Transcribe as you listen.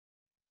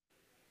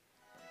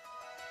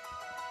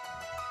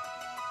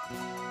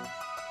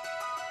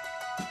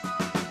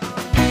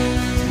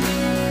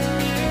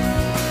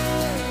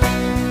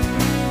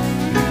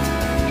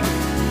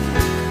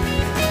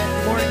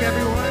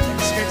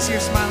see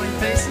your smiling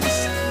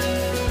faces.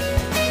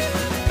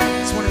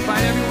 Just want to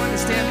invite everyone to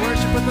stand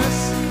worship with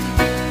us.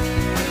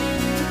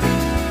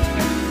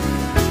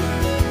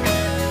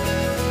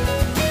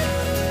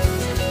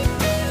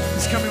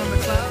 He's coming on the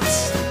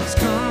clouds. He's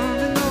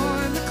coming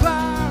on the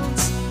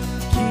clouds.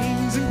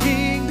 Kings and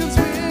kingdoms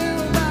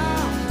will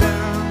bow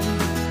down.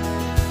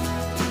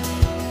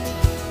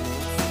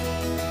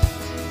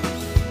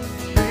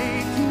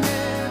 Breaking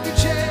every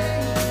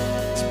chain,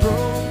 to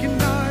broken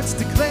hearts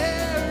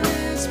declare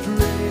His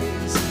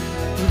praise.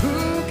 Who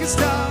can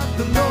stop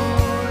the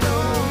Lord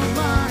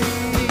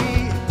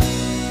Almighty?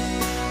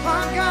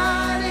 Our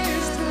God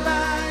is the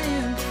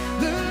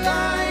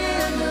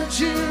Lion of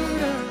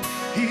Judah.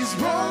 He's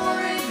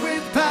roaring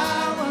with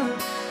power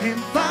and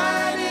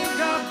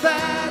fighting our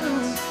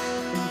battles,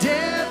 and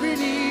every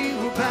knee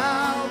will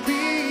bow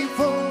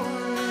before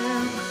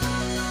Him.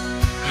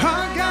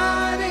 Our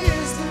God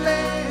is the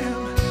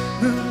Lamb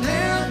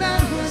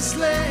that was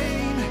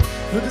slain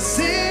for the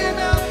sin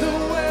of the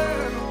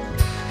world.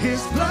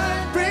 His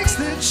blood breaks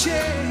the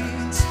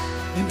chains,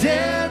 and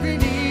every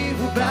knee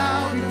will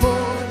bow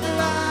before the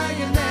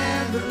Lion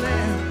and the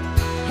Lamb.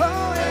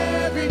 Oh,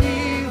 every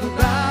knee will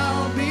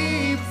bow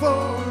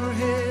before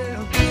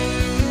Him.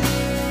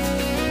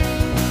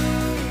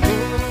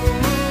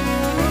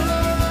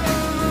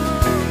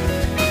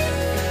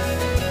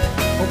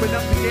 Open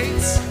up the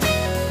gates.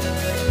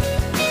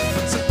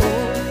 So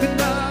open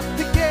up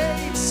the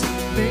gates.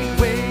 Make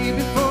way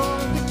before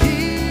the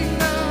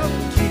King of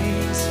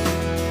Kings.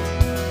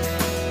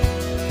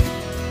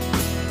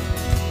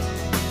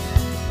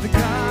 The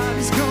God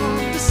is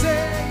going to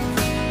save.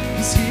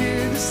 He's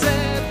here to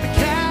set the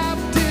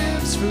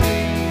captives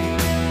free.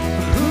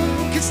 Who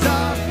can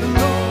stop the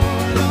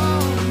Lord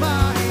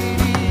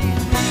Almighty?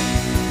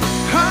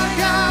 Our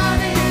God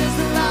is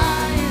the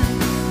Lion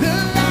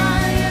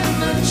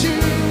of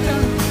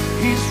Judah.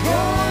 He's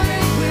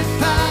roaring with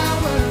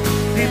power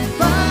and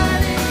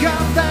fighting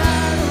our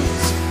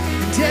battles,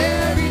 and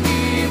every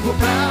knee will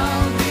bow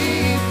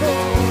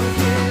before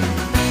Him.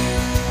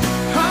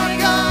 Our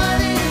God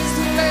is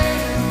the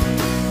Lamb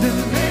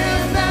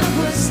that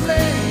was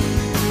slain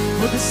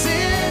for the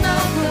sin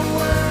of the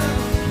world.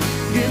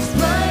 His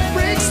blood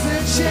breaks the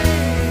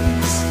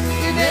chains,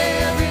 and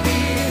every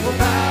knee will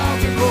bow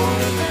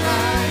before the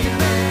Lion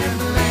and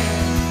the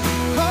Lamb.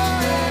 Oh,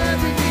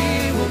 every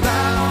knee will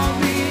bow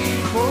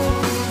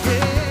before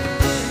Him.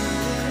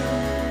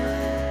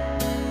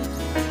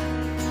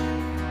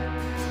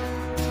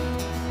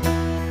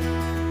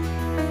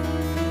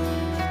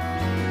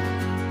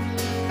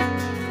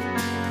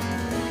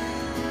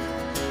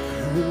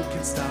 Who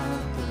can stop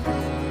the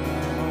Lord?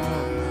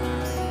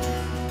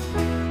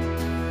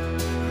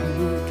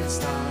 Who can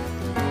stop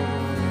the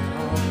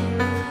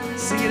Lord?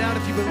 Sing it out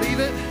if you believe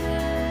it. Who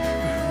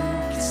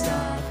can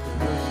stop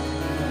the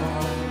Lord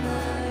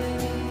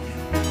Almighty?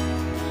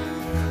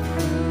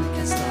 Who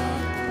can stop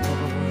the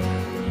Lord?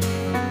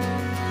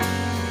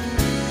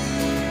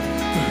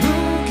 Who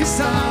can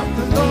stop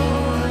the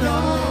Lord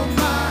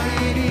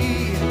Almighty?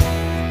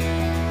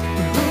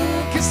 Who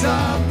can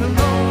stop the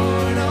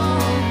Lord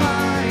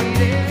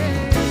Almighty?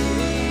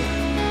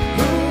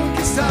 Who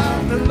can stop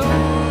the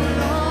Lord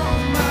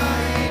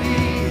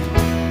Almighty?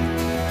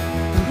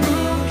 Who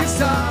can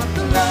stop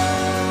the Lord?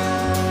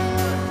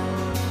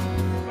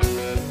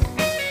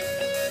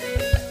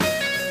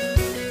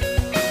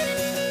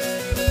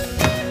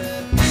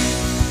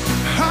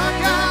 Our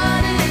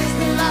God is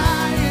the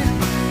Lion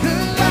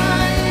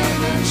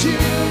of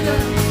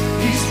Judah.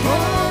 He's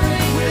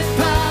roaring with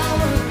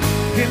power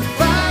and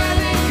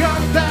fighting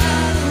our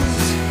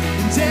battles,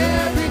 and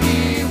every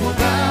knee will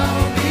bow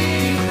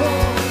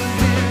before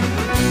Him.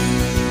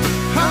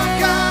 Our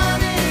God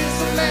is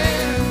the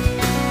Lamb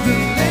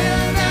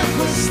that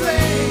was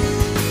slain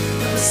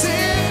for the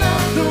sin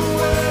of the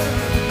world.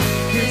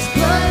 His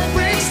blood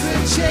breaks the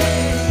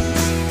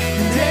chains,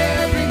 and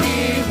every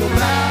knee will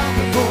bow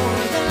before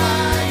the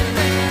Lion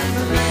and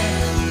the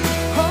Lamb.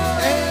 Oh,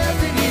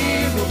 every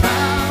knee will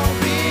bow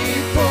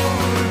before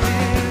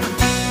Him.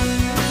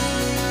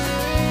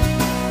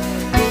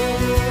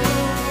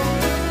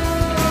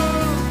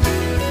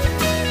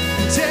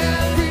 And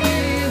every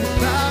knee will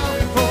bow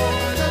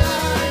before the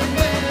Lion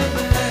and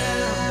the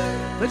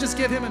Lamb. Let's just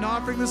give Him an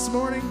offering this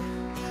morning.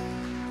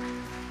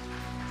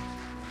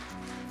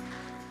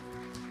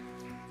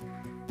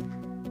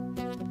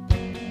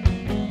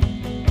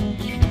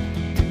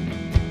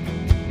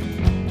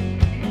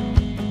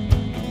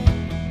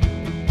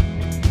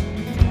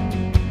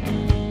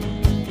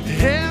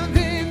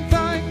 Heaven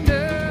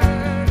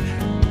thundered,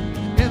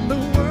 and the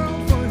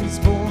world was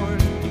born.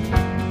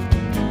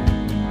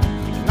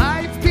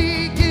 Life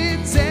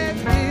begins and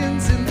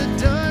ends in the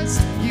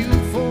dust you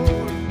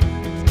form.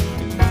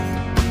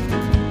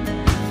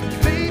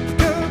 Faith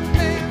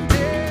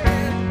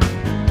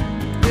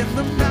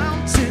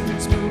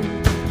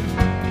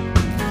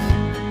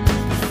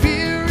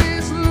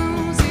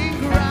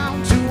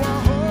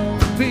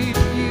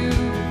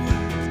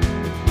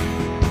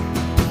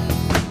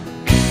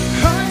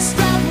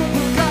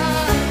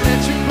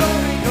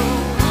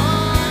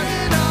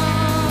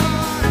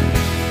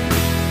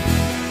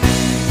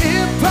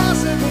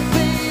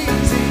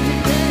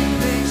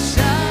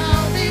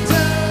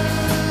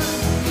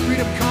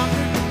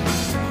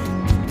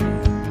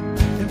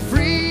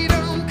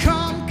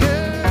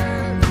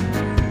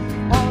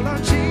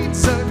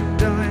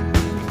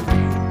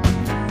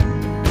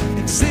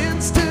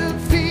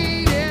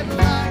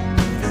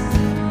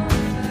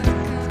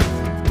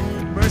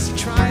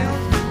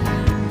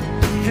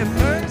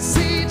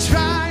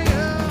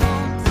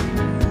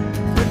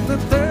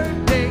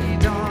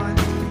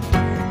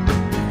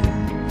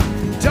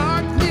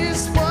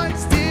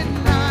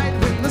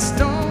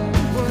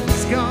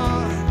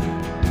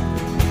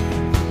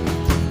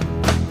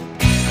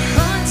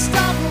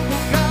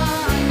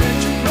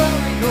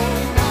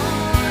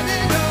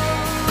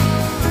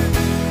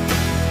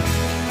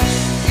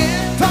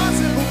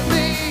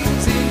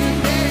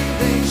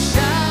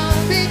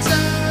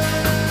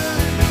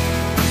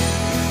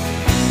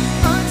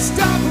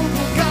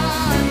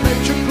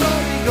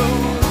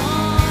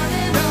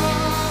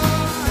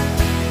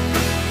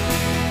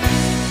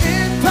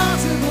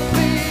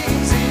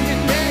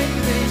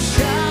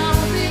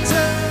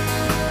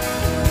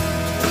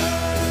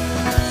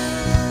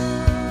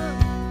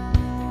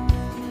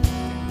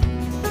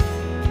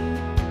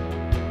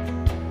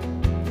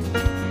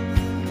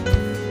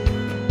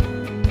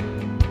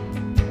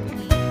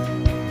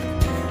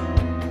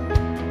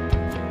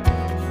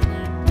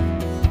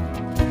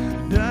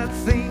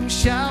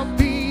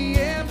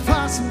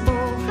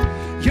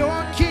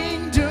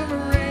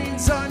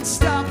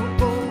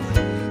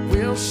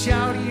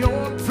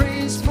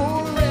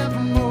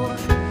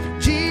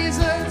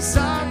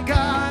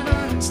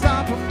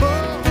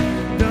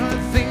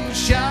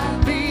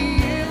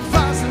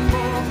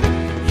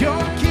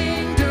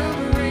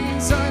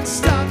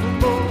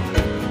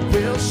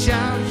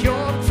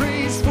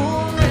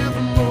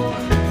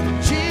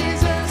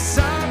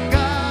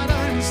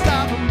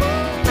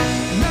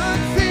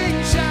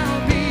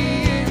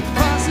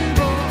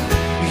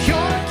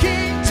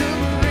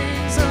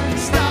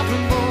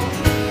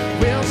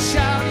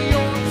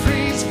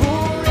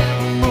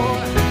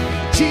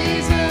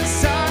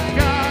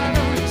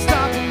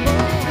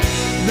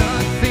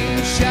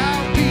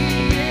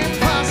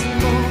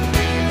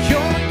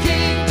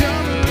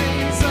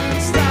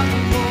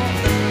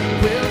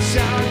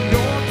shout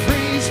your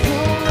praise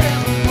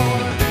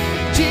forevermore.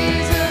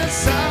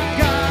 Jesus, our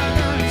God,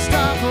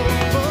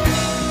 unstoppable.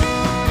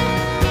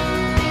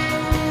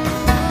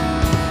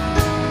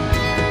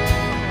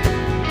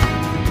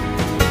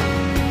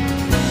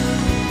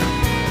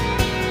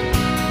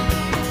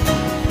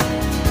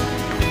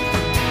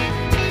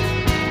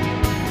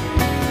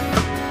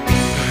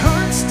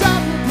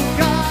 Unstoppable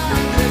God,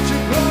 let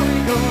your glory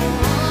go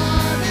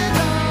on and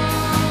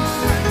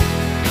on.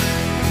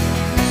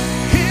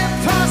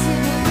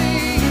 Impossible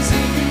things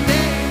in your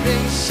name,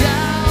 they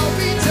shall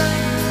be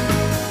done.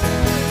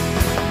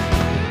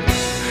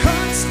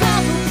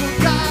 Unstoppable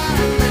God,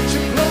 let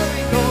your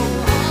glory go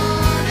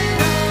on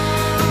and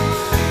on.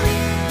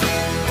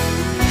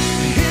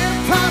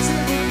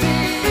 Impossible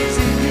things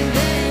in your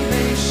name,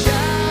 they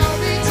shall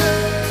be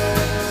done.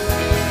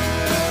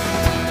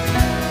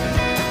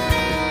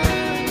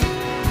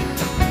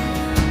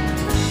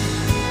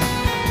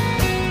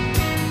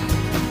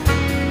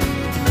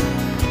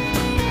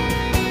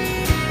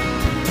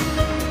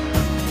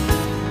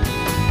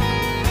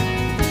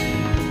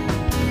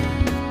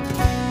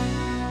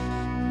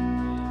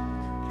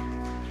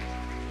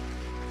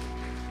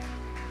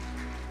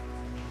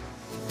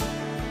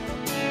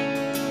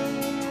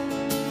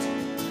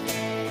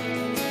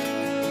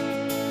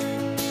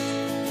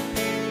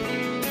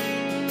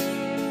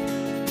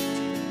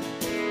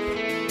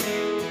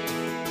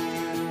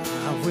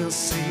 I will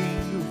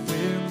sing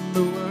when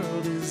the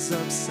world is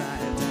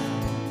upside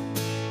down.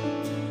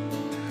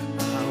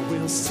 I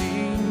will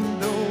sing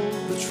though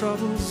the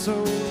troubles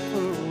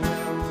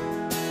overwhelm.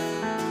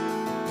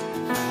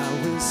 I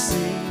will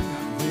sing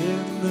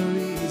when the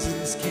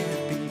reasons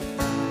can't be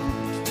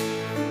found.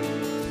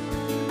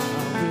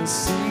 I will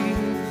sing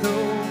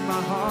though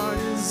my heart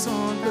is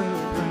on the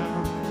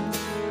ground.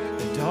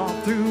 And all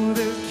through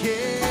the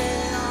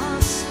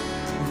chaos,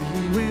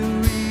 we will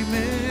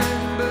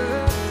remember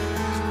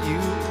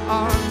you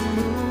are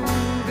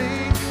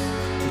moving,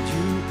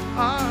 you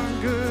are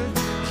good,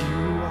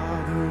 you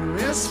are the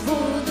rest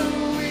for the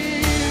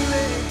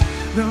weary,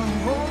 the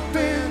hope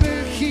and the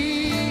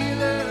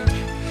healer,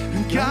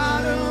 and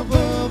God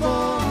above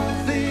all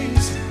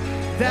things,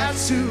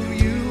 that's who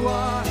you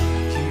are.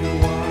 You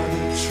are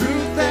the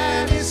truth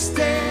that is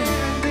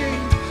standing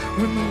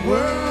when the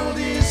world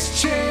is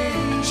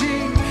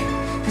changing,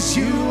 'cause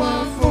you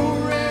are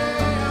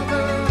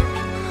forever,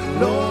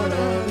 Lord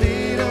of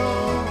it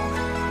all.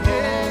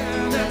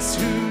 Yeah, that's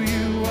who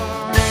you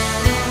are.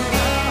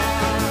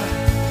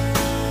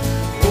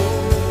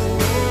 Oh,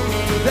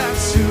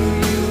 that's who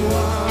you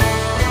are.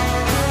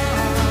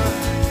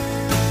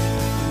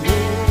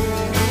 Oh,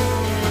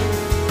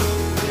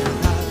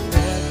 I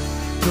let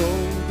go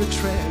the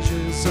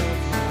treasures of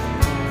my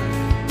heart.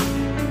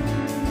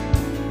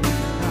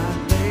 I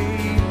lay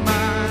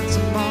my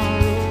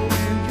tomorrow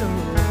in your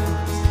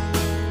arms.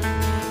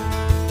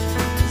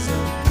 It's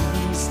a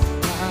peace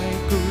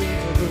like a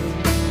river.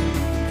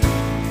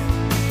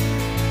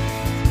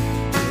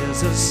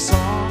 There's a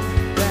song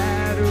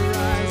that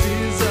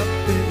rises up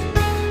in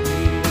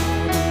me.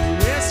 The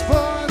rest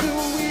for the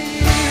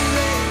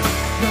weary,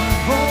 the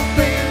hope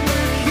and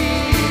the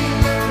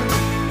healer,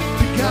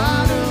 the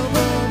God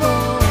above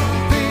all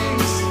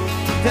things,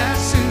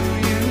 that's who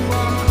you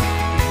are.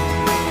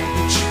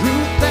 The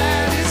truth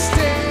that is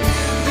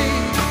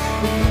standing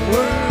when the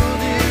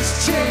world is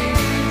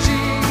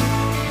changing,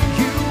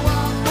 you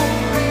are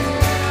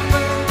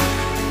forever,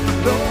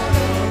 Lord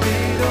of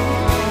it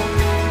all.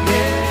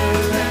 Yeah,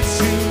 that's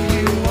who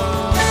you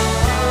are.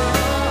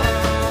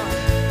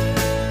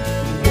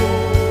 Whoa,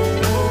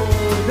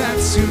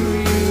 that's who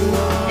you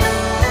are.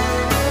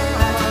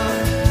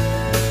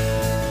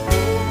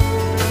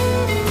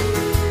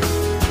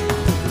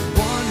 The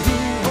one who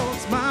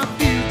holds my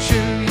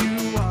future, you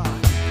are,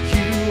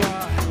 you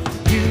are,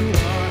 you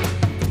are.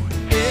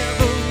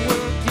 Ever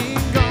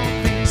working all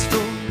things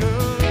for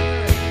good.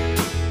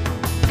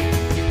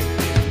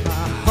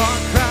 My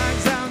heart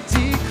cries out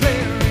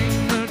declaring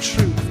the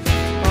truth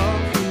of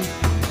who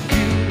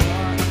you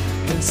are,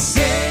 the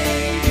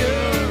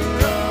Savior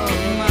of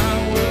my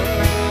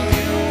world.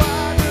 You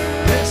are the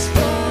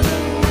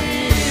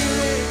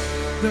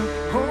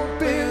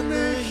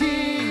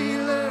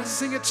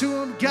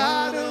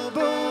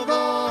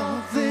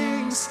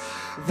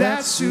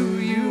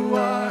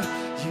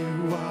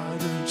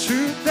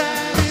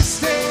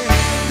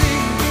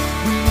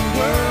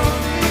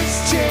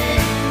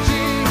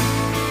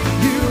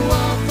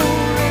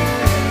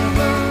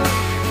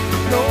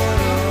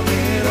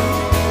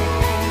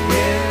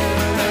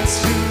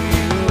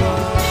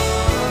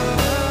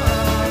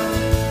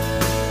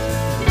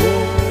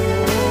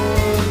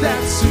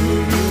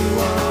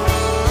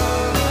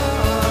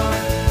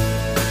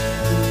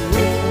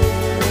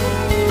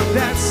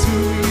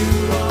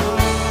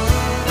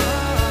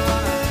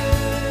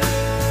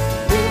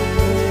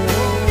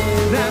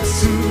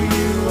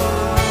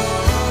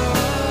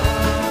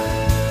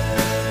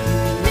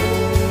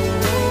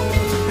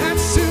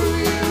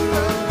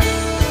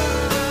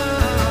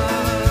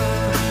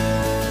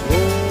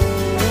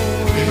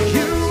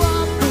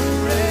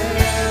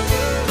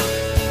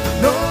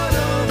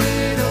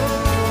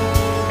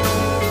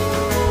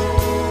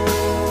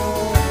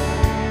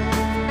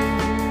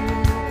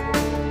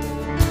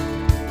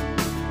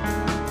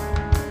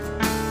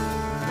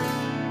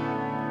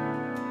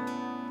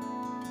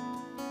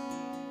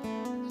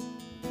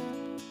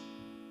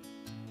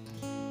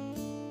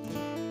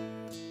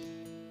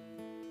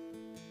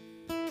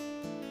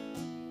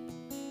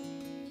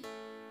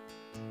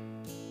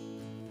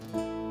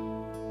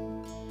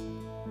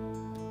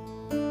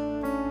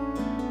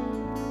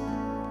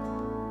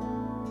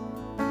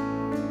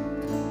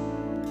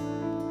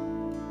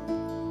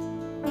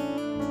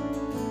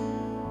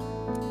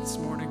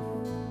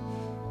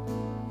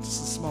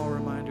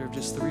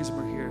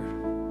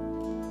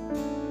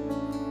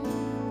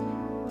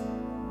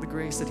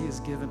grace that he has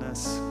given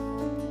us,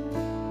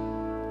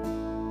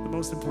 the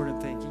most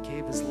important thing, he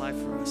gave his life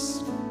for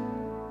us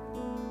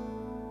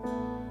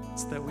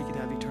so that we could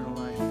have eternal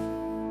life.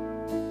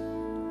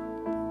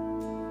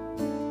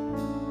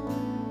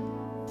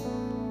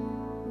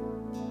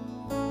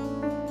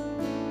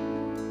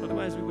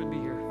 Otherwise, we wouldn't be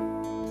here.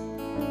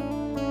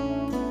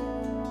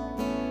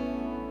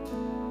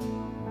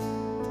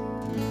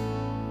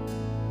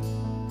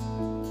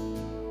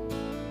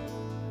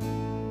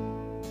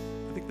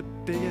 I think the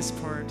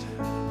biggest part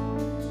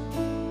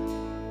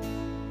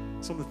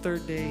is on the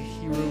third day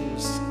he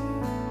rose.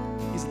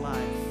 He's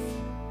alive.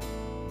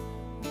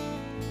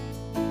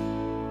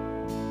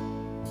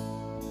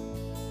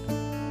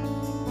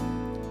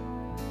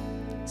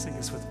 Sing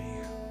this with me.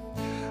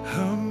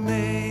 Amazing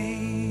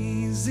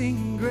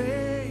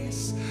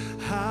grace,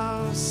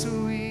 how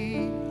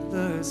sweet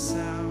the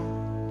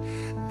sound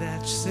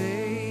that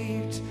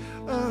saved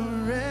a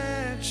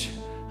wretch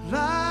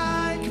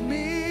like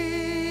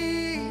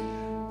me.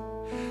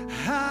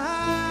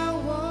 I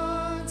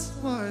once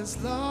was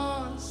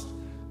lost,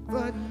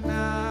 but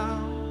now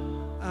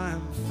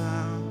I'm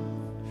found.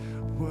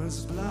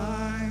 Was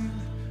blind,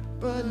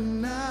 but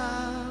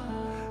now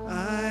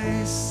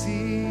I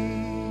see.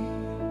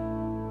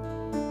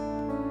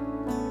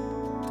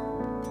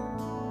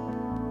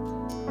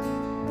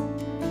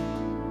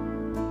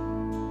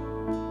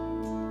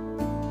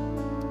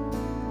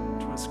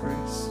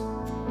 Grace.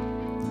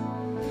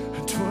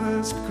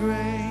 'Twas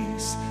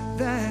grace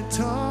that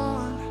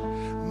taught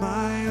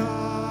my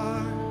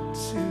heart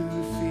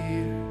to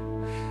fear,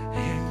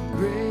 and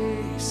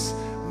grace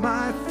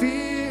my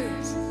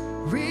fears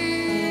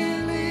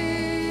relieved.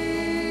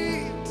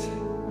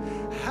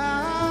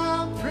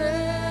 How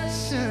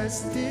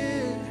precious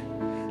did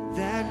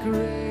that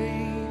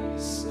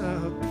grace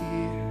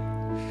appear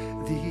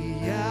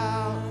the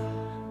hour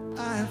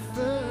I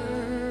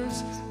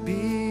first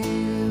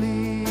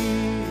believed.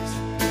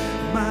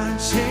 My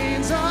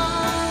chains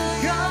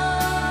are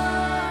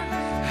gone,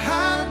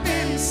 I've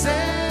been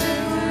set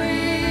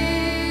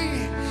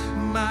free.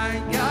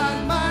 My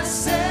God, my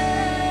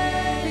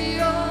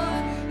Savior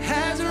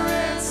has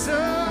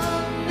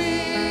ransomed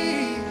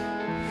me.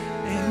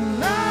 And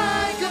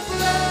like a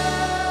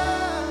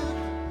flood,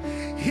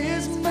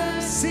 his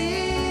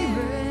mercy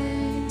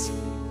reigns,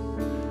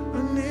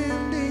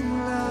 unending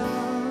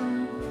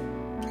love,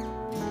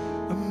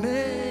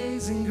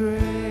 amazing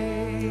grace.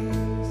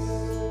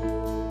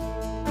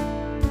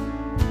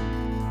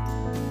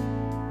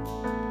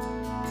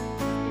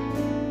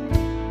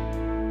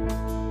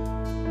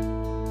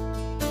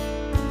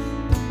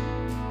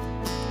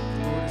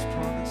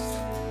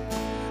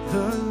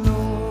 The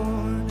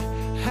Lord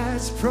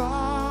has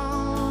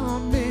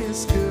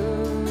promised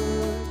good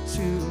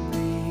to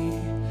me.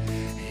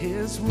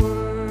 His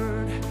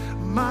word,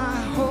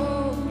 my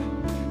hope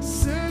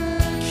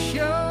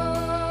secure.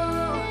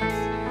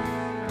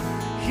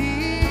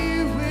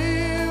 He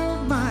will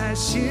my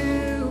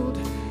shield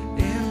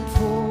and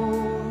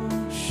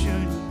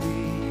portion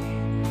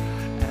be,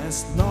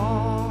 as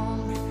long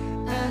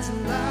as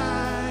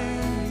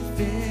life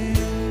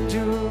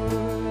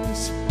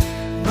endures.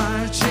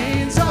 My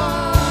chains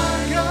are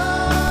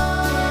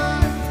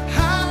gone,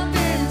 I've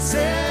been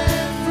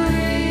set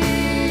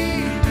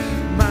free.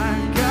 My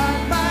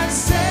God, my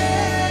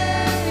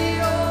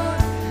Savior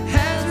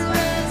has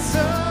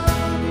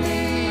ransomed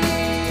me.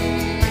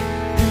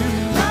 And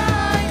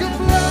like a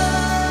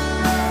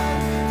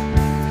flood,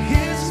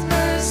 his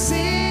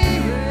mercy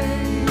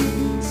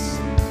reigns,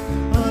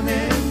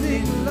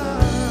 unending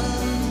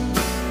love,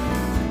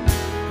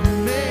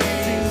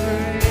 amazing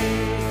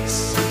grace.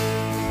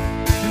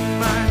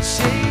 My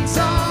chains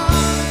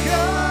are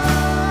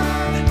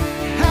gone,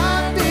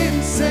 I've been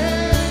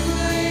set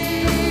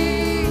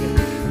free.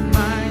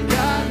 My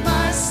God,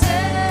 my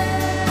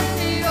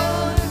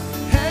Savior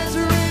has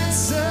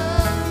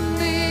ransomed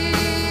me.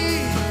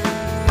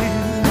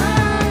 And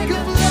like a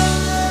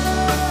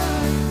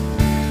flood,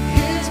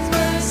 his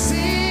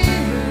mercy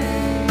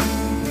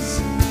reigns,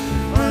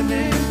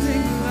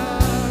 unending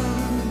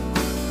love,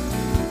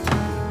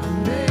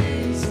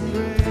 amazing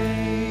grace.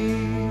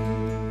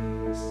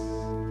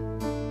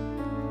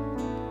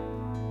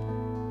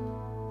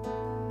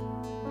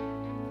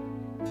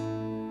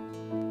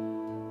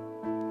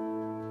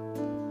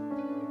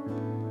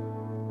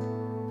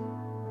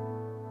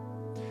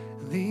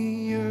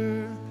 The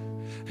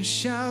earth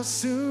shall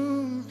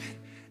soon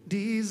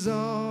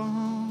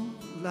dissolve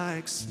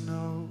like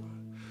snow.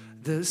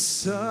 The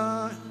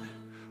sun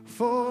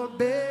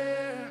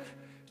forbear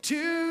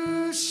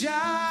to shine,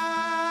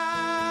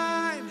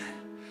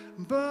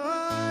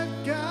 but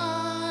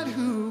God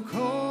who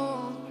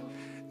called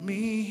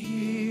me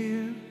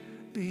here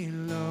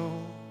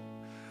below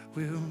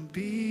will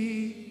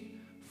be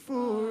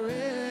forever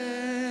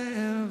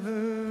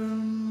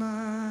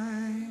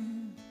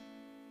mine.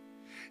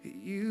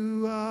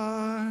 You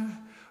are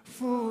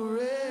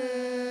forever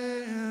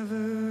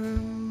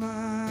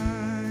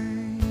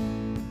mine.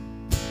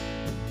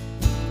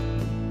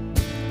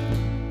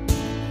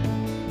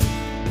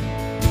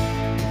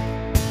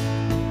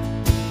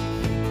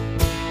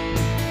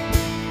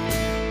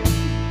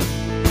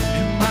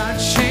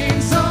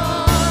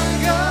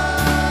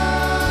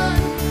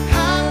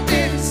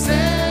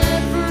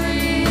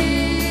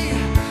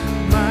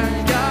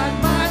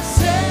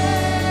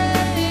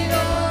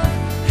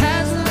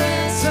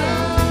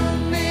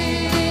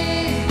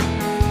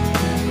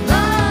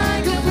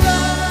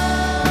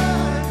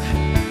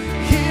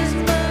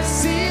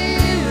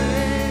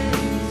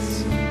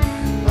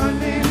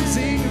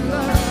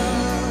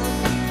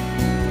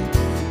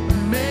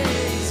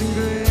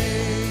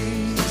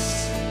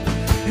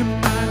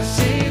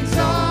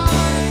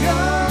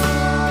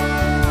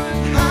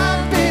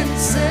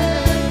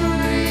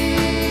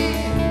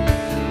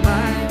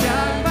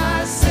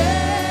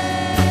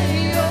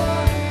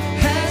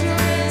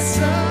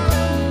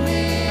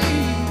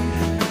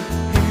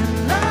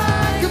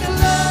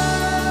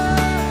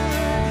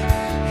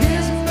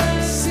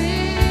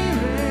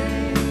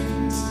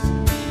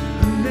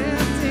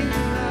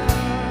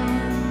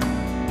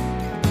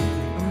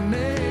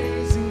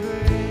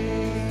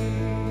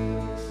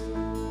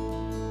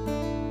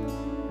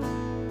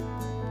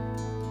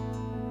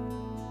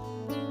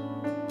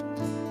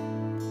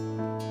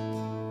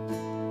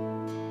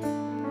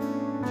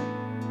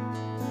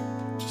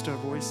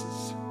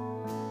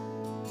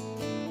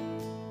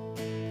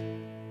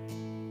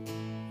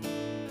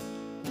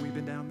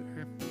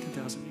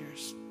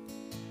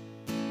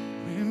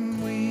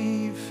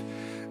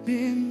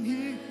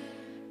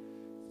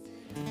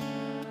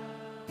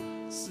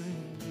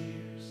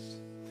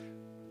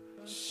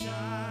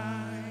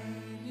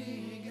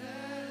 shining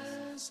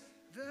as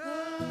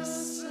the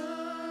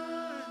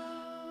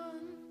sun.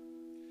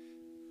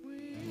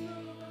 We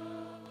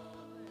all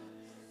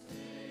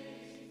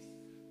days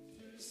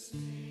to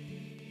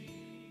sing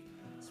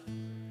God's praise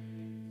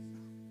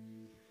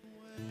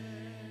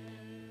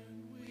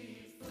when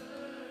we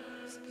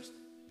first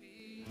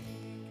begun.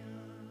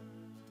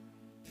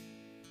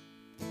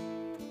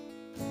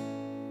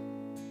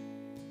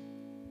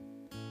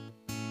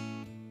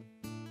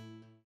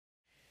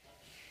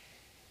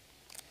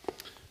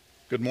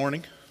 Good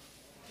morning.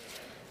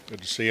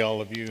 Good to see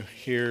all of you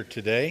here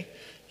today.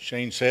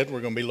 Shane said we're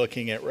going to be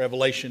looking at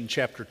Revelation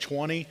chapter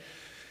 20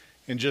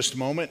 in just a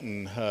moment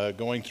and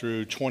going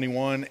through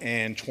 21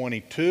 and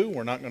 22.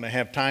 We're not going to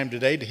have time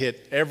today to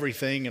hit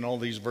everything in all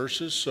these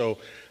verses, so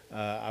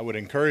I would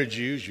encourage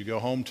you as you go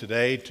home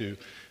today to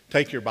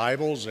take your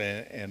Bibles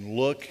and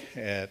look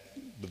at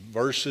the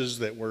verses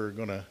that we're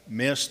going to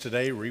miss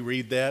today,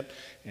 reread that,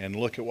 and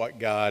look at what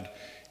God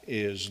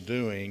is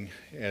doing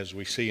as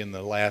we see in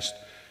the last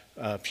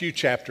few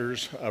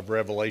chapters of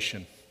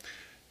Revelation.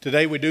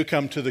 Today we do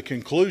come to the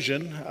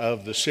conclusion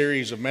of the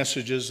series of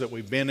messages that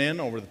we've been in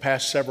over the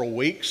past several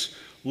weeks,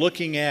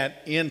 looking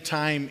at end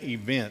time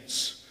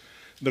events.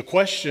 The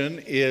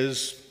question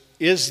is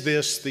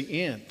this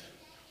the end?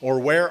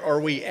 Or where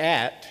are we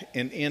at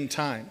in end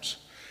times?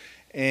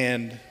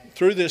 And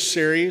through this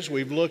series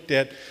we've looked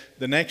at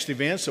the next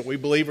events that we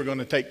believe are going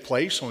to take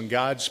place on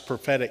God's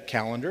prophetic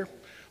calendar.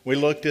 We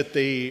looked at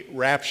the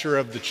rapture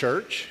of the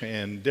church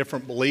and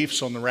different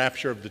beliefs on the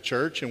rapture of the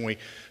church, and we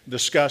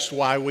discussed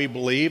why we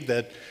believe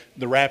that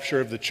the rapture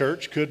of the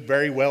church could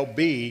very well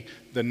be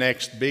the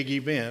next big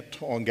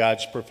event on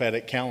God's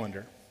prophetic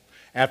calendar.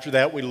 After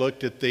that, we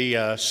looked at the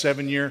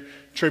 7-year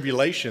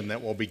tribulation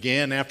that will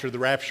begin after the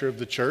rapture of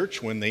the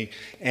church when the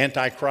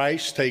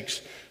Antichrist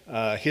takes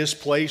his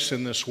place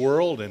in this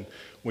world, and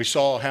we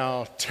saw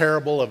how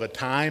terrible of a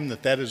time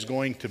that is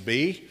going to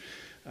be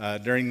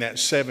during that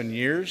 7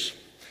 years.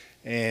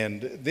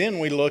 And then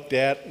we looked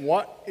at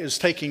what is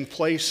taking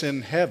place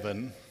in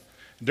heaven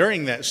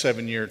during that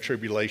 7-year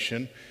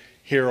tribulation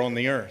here on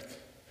the earth.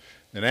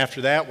 And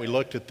after that, we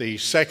looked at the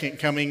second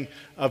coming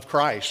of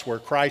Christ, where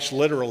Christ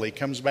literally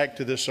comes back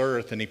to this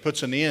earth and he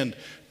puts an end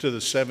to the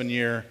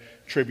 7-year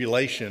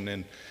tribulation.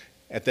 And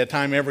at that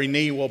time, every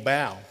knee will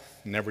bow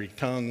and every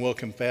tongue will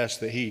confess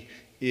that he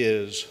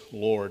is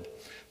Lord.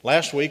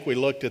 Last week, we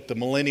looked at the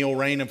millennial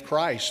reign of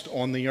Christ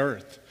on the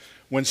earth,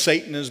 when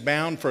Satan is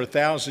bound for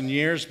 1,000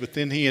 years, but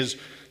then he is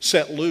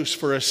set loose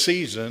for a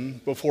season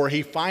before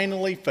he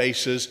finally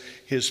faces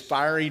his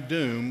fiery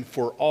doom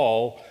for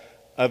all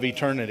of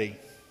eternity.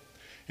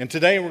 And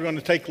today we're going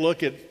to take a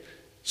look at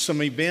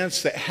some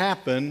events that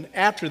happen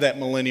after that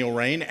millennial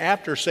reign,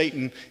 after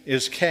Satan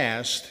is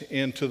cast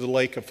into the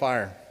lake of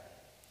fire.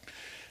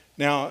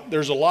 Now,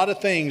 there's a lot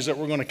of things that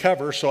we're going to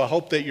cover, so I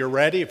hope that you're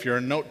ready. If you're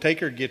a note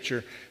taker, get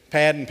your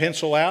pad and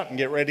pencil out and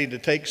get ready to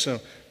take some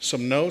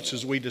notes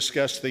as we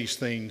discuss these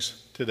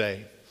things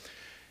today.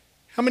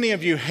 How many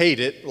of you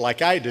hate it,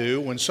 like I do,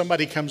 when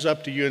somebody comes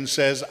up to you and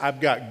says, I've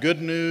got good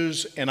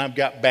news and I've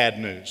got bad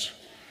news?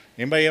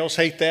 Anybody else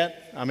hate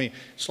that? I mean,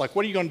 it's like,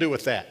 what are you going to do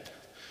with that?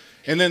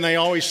 And then they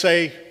always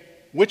say,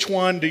 which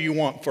one do you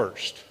want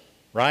first,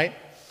 right?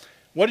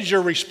 What is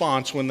your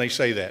response when they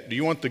say that? Do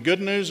you want the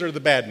good news or the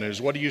bad news?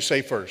 What do you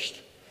say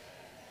first?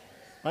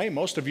 Hey,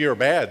 most of you are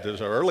bad. There's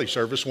our early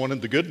service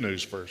wanted the good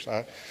news first.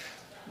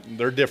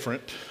 They're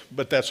different,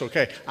 but that's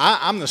okay.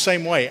 I'm the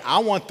same way. I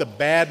want the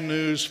bad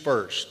news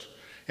first.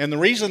 And the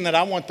reason that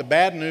I want the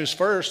bad news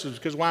first is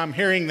because while I'm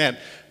hearing that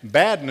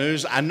bad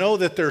news, I know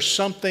that there's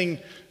something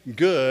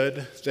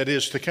good that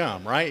is to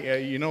come,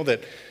 right? You know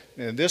that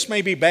this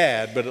may be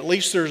bad, but at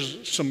least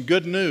there's some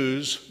good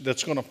news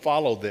that's going to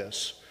follow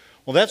this.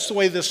 Well, that's the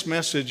way this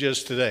message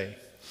is today.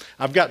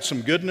 I've got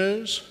some good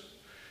news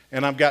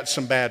and I've got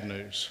some bad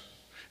news.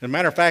 As a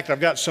matter of fact,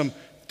 I've got some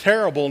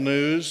terrible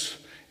news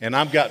and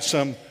I've got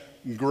some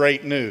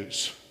great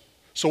news.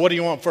 So what do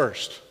you want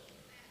first?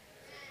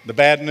 The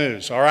bad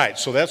news. All right,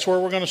 so that's where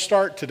we're going to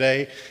start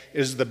today,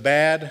 is the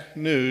bad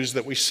news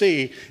that we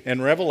see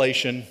in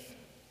Revelation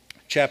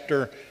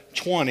chapter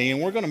 20.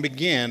 And we're going to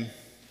begin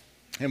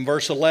in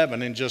verse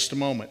 11 in just a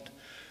moment.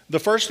 The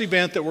first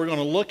event that we're going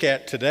to look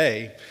at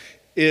today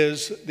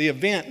is the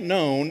event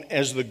known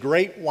as the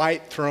Great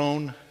White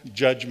Throne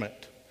Judgment.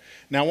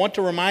 Now, I want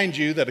to remind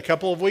you that a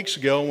couple of weeks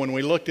ago when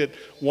we looked at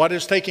what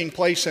is taking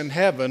place in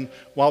heaven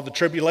while the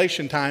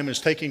tribulation time is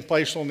taking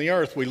place on the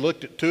earth, we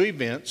looked at two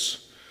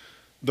events.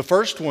 The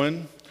first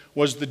one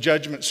was the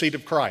judgment seat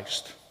of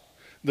Christ.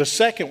 The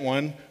second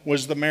one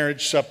was the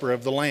marriage supper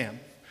of the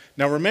Lamb.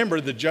 Now remember,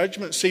 the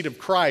judgment seat of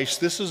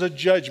Christ, this is a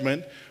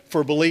judgment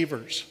for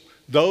believers,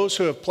 those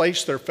who have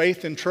placed their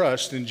faith and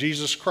trust in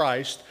Jesus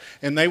Christ,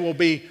 and they will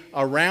be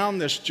around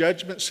this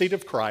judgment seat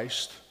of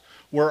Christ,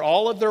 where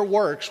all of their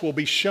works will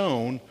be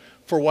shown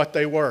for what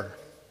they were.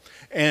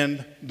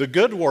 And the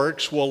good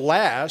works will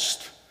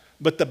last,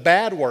 but the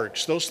bad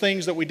works, those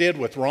things that we did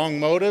with wrong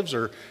motives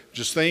or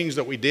just things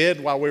that we did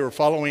while we were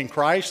following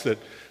Christ that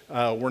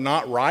were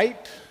not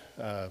right,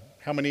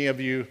 How many of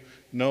you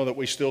know that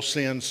we still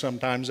sin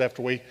sometimes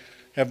after we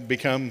have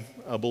become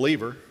a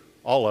believer?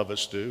 All of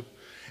us do.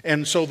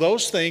 And so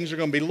those things are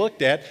going to be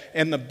looked at,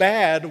 and the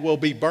bad will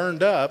be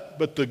burned up,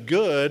 but the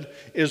good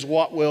is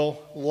what will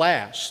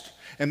last.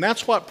 And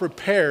that's what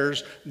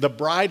prepares the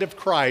bride of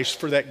Christ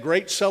for that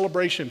great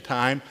celebration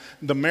time,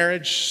 the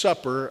marriage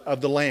supper of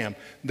the Lamb.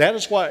 That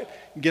is what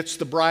gets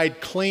the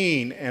bride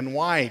clean and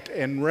white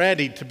and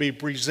ready to be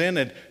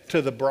presented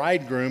to the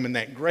bridegroom in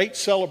that great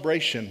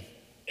celebration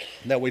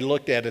that we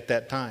looked at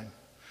that time.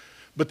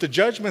 But the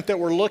judgment that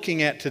we're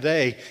looking at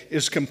today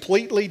is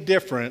completely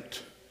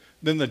different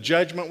than the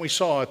judgment we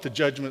saw at the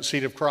judgment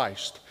seat of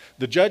Christ.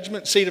 The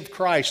judgment seat of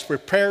Christ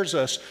prepares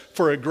us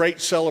for a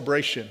great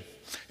celebration.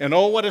 And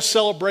oh, what a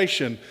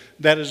celebration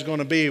that is going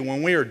to be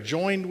when we are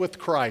joined with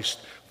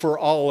Christ for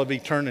all of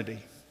eternity.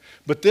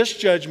 But this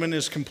judgment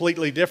is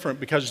completely different,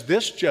 because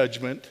this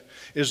judgment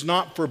is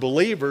not for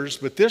believers,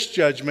 but this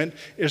judgment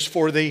is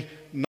for the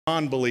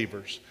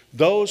non-believers.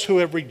 Those who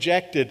have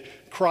rejected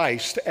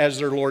Christ as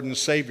their Lord and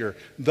Savior.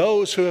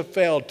 Those who have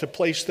failed to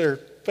place their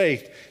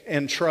faith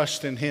and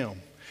trust in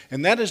Him.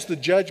 And that is the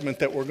judgment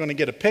that we're going to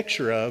get a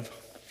picture of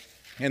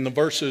in the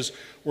verses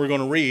we're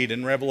going to read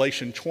in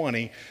Revelation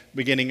 20,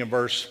 beginning in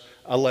verse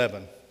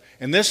 11.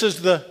 And this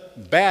is the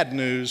bad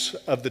news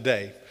of the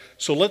day.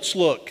 So let's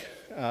look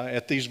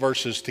at these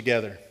verses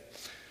together.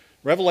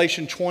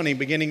 Revelation 20,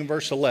 beginning in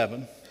verse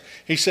 11.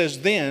 He says,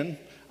 "Then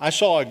I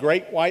saw a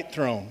great white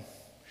throne,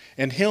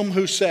 and Him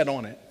who sat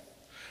on it,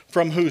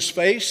 from whose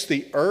face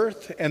the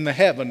earth and the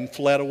heaven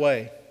fled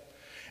away.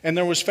 And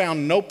there was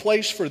found no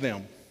place for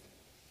them.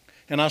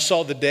 And I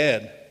saw the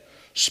dead,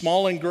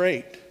 small and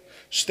great,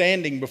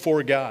 standing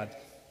before God.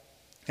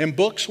 And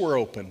books were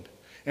opened,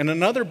 and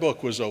another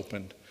book was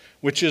opened,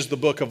 which is the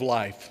book of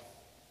life.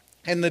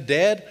 And the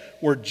dead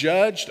were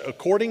judged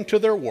according to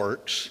their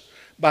works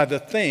by the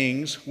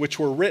things which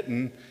were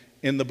written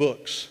in the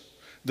books.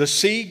 The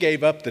sea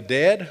gave up the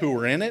dead who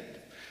were in it,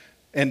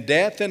 and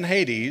death and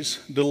Hades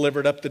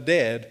delivered up the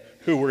dead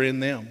who were in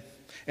them.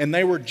 And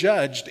they were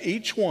judged,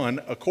 each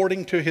one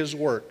according to his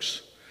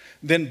works.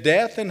 Then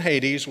death and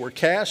Hades were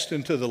cast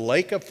into the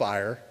lake of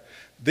fire.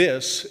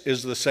 This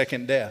is the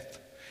second death.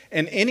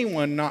 And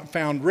anyone not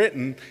found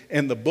written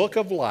in the book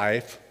of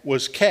life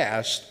was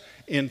cast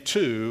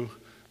into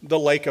the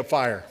lake of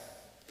fire."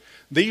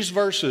 These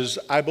verses,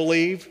 I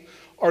believe,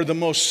 are the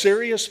most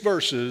serious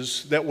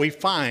verses that we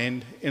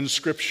find in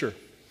Scripture.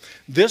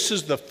 This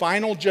is the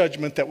final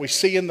judgment that we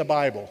see in the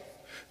Bible,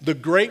 the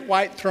great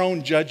white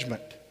throne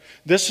judgment.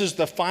 This is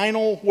the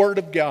final word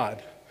of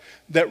God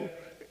that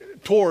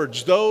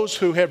towards those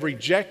who have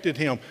rejected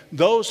Him,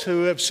 those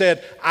who have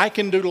said, "I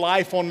can do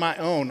life on my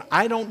own.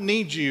 I don't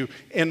need you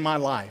in my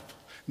life."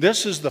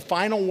 This is the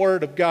final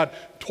word of God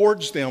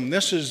towards them.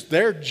 This is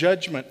their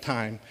judgment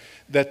time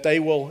that they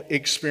will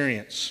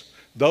experience.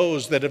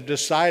 Those that have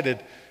decided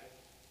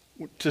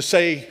to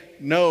say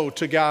no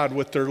to God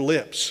with their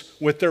lips,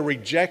 with their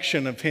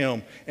rejection of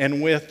Him,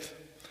 and with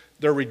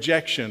their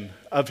rejection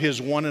of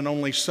His one and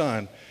only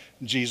Son,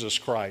 Jesus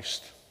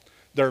Christ.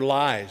 Their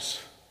lies,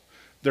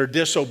 their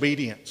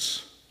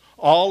disobedience,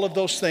 all of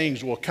those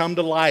things will come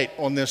to light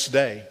on this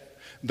day.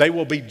 They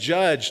will be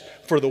judged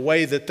for the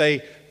way that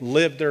they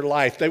lived their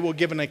life. They will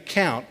give an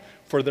account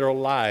for their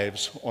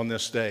lives on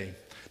this day.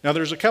 Now,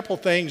 there's a couple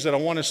things that I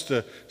want us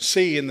to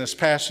see in this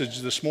passage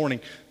this morning.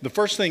 The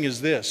first thing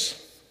is this.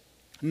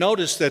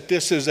 Notice that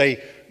this is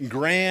a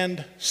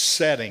grand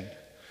setting.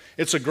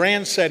 It's a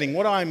grand setting.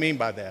 What do I mean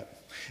by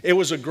that? It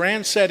was a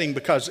grand setting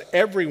because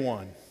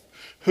everyone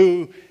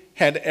who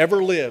had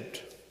ever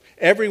lived,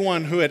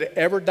 everyone who had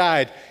ever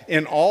died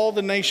in all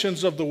the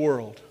nations of the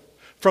world,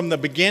 from the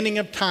beginning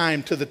of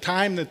time to the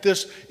time that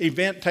this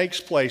event takes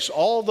place,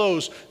 all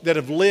those that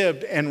have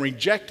lived and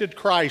rejected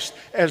Christ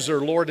as their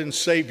Lord and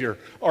Savior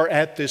are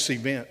at this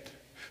event.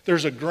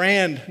 There's a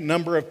grand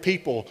number of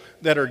people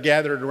that are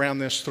gathered around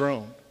this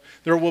throne.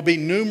 There will be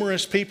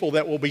numerous people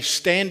that will be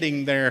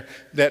standing there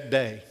that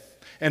day.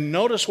 And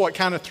notice what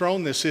kind of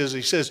throne this is.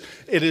 He says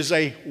it is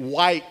a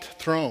white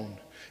throne.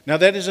 Now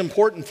that is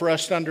important for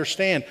us to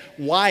understand.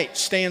 White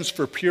stands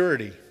for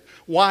purity.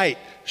 White,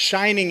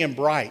 shining and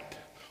bright.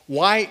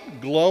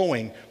 White,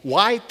 glowing.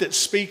 White that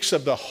speaks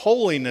of the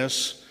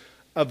holiness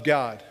of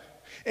God.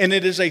 And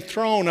it is a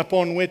throne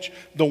upon which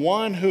the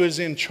one who is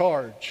in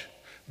charge,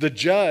 the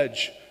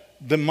judge,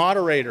 the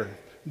moderator,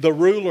 the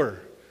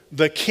ruler,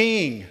 the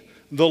king,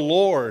 the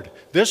Lord.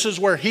 This is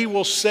where He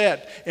will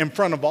sit in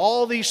front of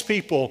all these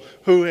people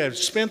who have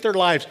spent their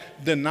lives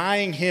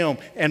denying Him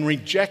and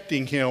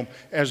rejecting Him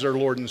as their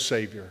Lord and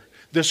Savior.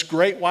 This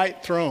great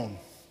white throne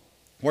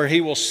where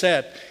He will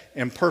sit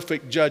in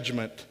perfect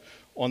judgment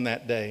on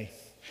that day.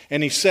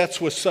 And He sits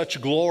with such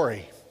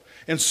glory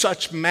and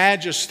such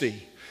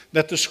majesty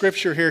that the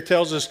Scripture here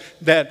tells us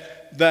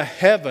that the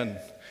heaven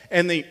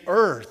and the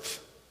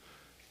earth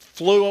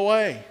flew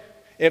away.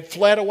 It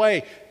fled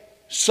away.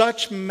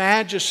 Such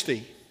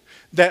majesty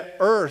that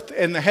earth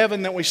and the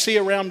heaven that we see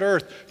around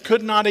earth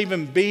could not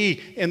even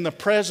be in the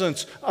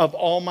presence of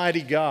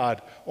Almighty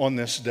God on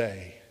this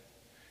day.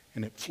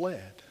 And it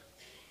fled.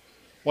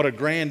 What a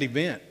grand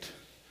event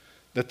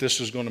that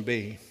this is going to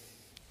be.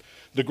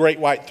 The great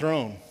white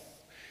throne.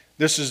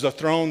 This is a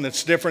throne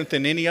that's different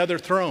than any other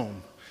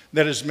throne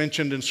that is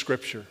mentioned in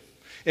Scripture.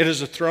 It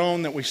is a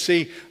throne that we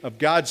see of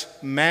God's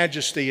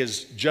majesty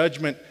as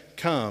judgment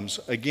comes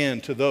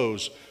again to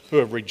those who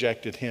have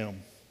rejected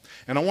Him.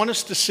 And I want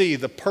us to see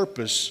the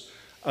purpose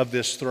of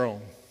this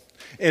throne.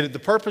 And the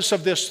purpose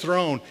of this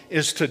throne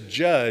is to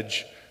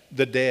judge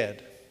the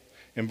dead.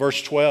 In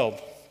verse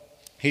 12,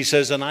 he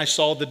says, "And I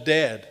saw the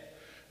dead,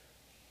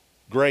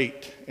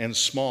 great and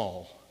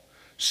small,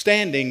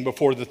 standing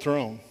before the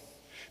throne."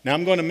 Now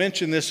I'm going to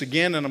mention this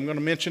again, and I'm going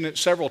to mention it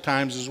several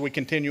times as we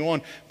continue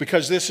on,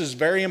 because this is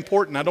very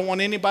important. I don't want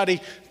anybody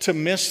to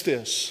miss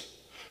this.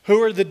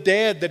 Who are the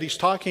dead that he's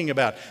talking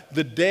about?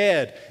 The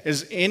dead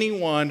is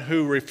anyone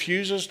who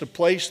refuses to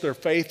place their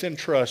faith and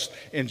trust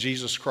in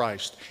Jesus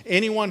Christ.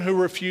 Anyone who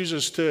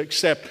refuses to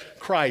accept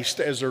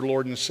Christ as their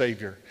Lord and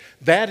Savior.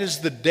 That is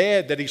the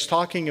dead that he's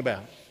talking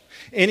about.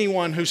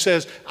 Anyone who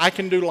says, I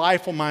can do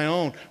life on my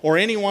own, or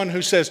anyone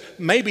who says,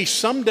 maybe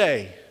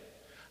someday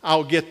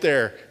I'll get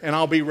there and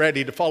I'll be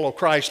ready to follow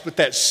Christ, but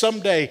that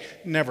someday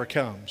never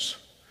comes.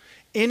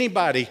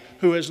 Anybody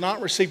who has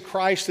not received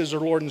Christ as their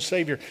Lord and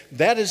Savior,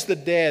 that is the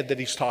dead that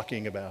he's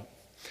talking about.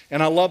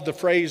 And I love the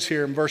phrase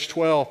here in verse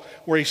 12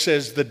 where he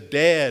says, the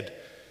dead,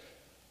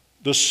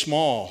 the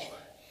small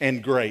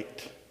and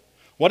great.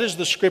 What is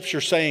the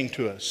Scripture saying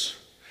to us?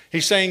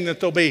 He's saying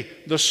that there'll be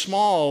the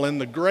small and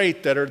the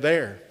great that are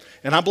there.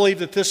 And I believe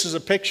that this is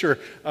a picture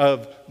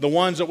of the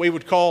ones that we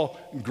would call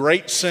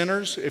great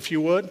sinners, if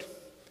you would.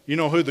 You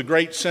know who the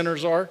great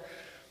sinners are?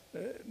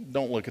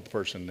 Don't look at the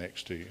person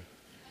next to you.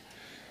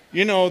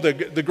 You know,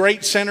 the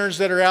great sinners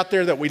that are out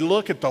there that we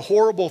look at the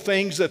horrible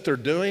things that they're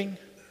doing,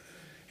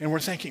 and we're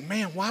thinking,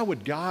 man, why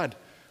would God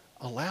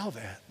allow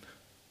that?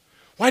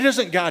 Why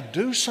doesn't God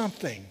do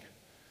something?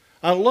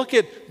 Look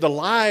at the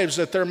lives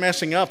that they're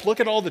messing up. Look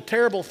at all the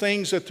terrible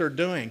things that they're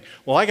doing.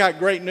 Well, I got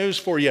great news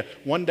for you.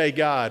 One day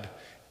God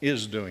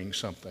is doing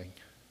something.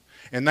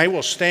 And they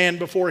will stand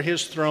before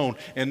His throne,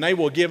 and they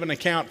will give an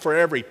account for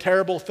every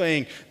terrible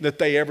thing that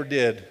they ever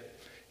did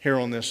here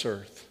on this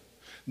earth.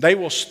 They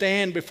will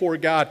stand before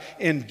God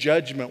in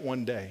judgment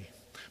one day.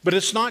 But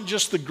it's not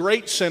just the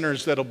great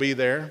sinners that'll be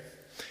there.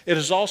 It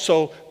is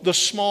also the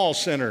small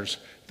sinners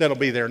that'll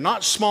be there.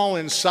 Not small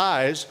in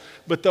size,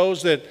 but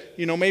those that,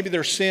 maybe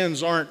their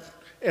sins aren't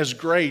as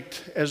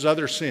great as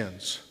other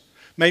sins.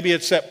 Maybe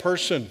it's that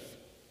person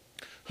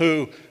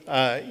who,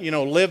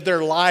 lived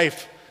their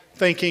life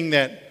thinking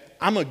that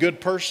I'm a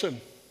good person.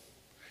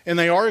 And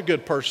they are a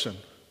good person.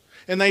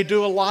 And they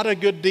do a lot of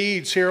good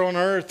deeds here on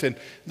earth, and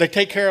they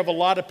take care of a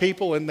lot of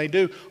people, and they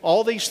do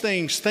all these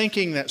things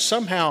thinking that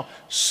somehow,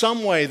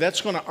 some way,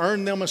 that's going to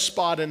earn them a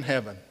spot in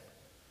heaven.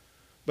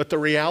 But the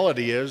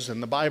reality is,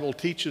 and the Bible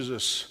teaches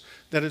us,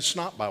 that it's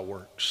not by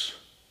works.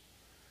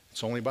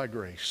 It's only by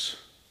grace,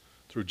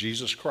 through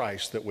Jesus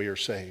Christ, that we are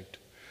saved.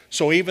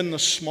 So even the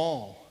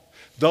small,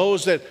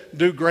 those that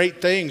do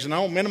great things, and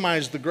I don't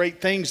minimize the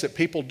great things that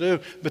people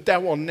do, but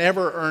that will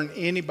never earn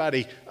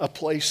anybody a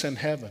place in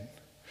heaven.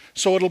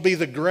 So it'll be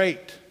the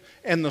great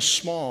and the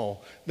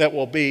small that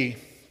will be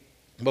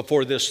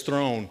before this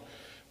throne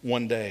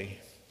one day.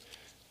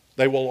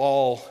 They will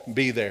all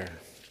be there.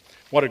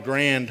 What a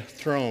grand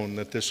throne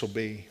that this will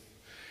be.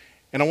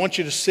 And I want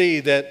you to see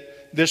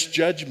that this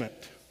judgment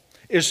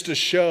is to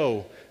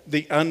show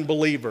the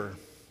unbeliever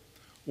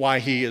why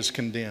he is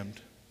condemned.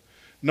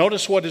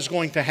 Notice what is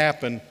going to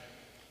happen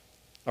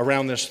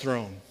around this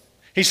throne.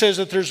 He says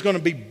that there's going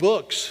to be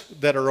books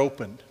that are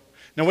opened.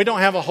 Now, we don't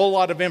have a whole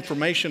lot of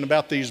information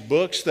about these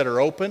books that are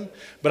open,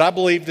 but I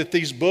believe that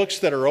these books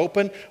that are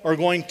open are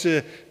going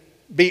to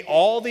be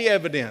all the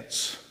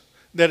evidence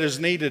that is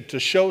needed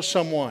to show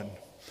someone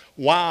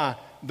why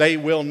they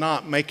will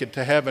not make it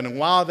to heaven and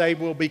why they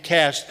will be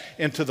cast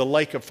into the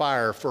lake of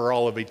fire for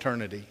all of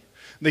eternity.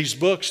 These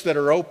books that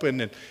are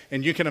open,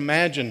 and you can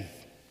imagine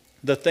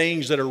the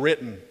things that are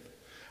written.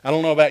 I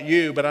don't know about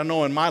you, but I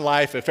know in my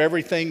life, if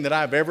everything that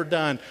I've ever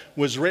done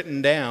was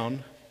written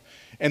down,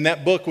 and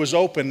that book was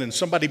opened and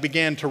somebody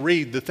began to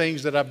read the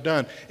things that I've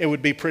done, it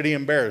would be pretty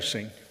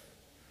embarrassing.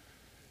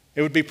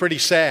 It would be pretty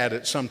sad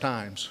at some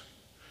times.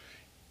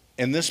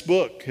 And this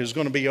book is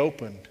going to be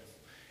opened.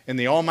 And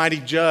the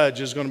Almighty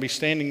Judge is going to be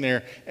standing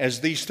there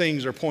as these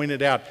things are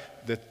pointed out,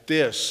 that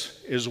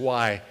this is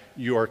why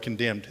you are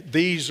condemned.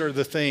 These are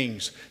the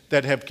things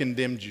that have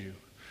condemned you.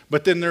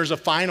 But then there's a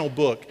final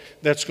book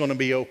that's going to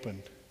be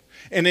opened.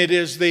 And it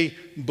is the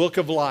book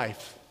of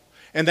life.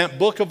 And that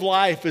book of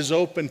life is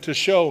open to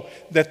show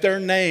that their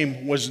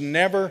name was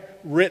never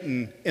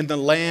written in the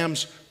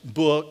Lamb's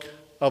book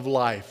of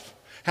life.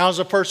 How's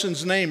a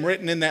person's name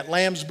written in that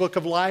Lamb's book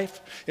of life?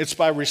 It's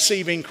by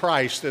receiving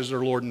Christ as their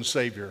Lord and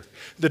Savior.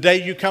 The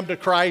day you come to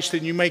Christ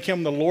and you make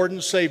Him the Lord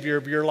and Savior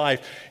of your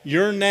life,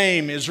 your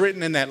name is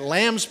written in that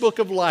Lamb's book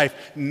of life,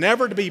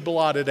 never to be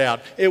blotted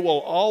out. It will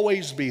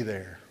always be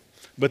there.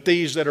 But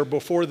these that are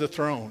before the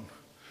throne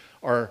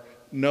are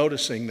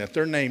noticing that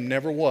their name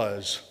never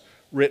was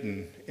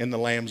written in the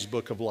Lamb's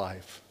book of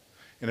life.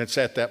 And it's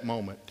at that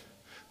moment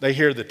They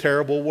hear the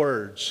terrible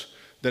words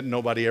that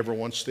nobody ever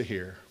wants to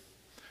hear.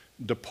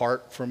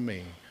 Depart from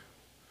me,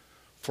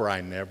 for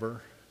I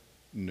never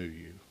knew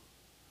you.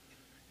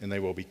 And they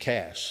will be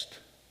cast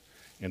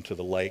into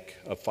the lake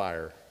of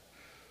fire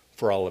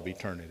for all of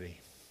eternity.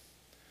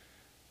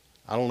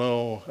 I don't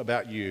know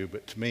about you,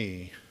 but to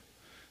me,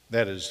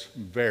 that is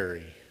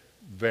very,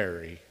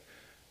 very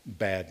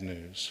bad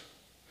news.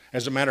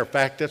 As a matter of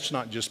fact, that's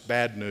not just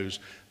bad news,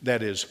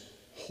 that is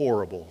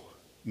horrible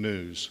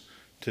news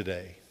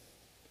today.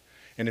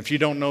 And if you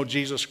don't know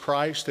Jesus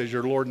Christ as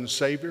your Lord and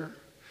Savior,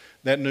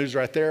 that news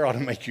right there ought to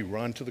make you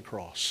run to the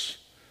cross,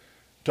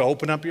 to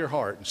open up your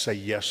heart and say,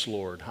 yes,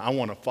 Lord, I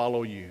want to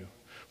follow you.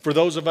 For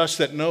those of us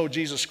that know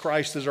Jesus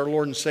Christ as our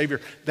Lord and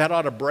Savior, that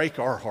ought to break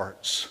our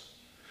hearts,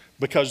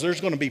 because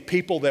there's going to be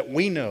people that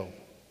we know,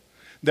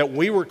 that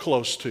we were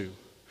close to,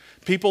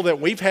 people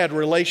that we've had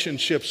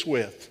relationships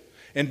with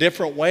in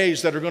different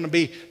ways that are going to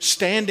be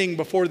standing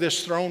before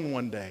this throne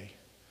one day.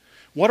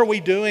 What are we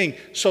doing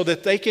so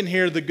that they can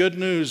hear the good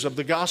news of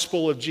the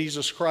gospel of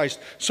Jesus Christ,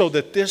 so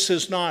that this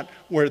is not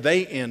where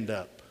they end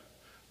up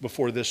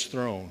before this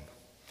throne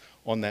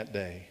on that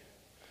day?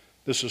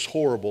 This is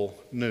horrible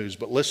news,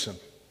 but listen,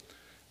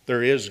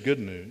 there is good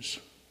news.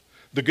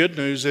 The good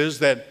news is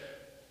that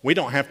we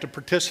don't have to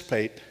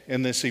participate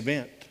in this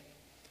event.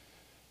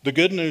 The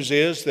good news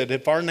is that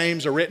if our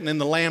names are written in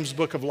the Lamb's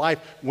Book of Life,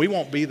 we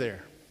won't be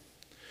there.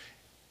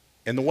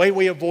 And the way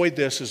we avoid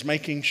this is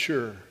making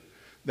sure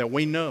that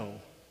we know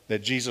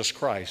that Jesus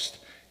Christ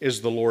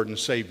is the Lord and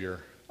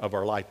Savior of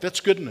our life. That's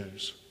good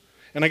news.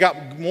 And I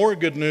got more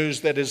good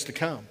news that is to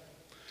come.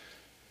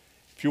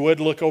 If you would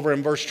look over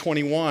in verse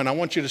 21, I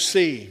want you to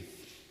see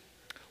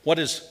what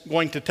is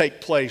going to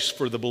take place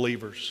for the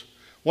believers.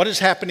 What is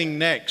happening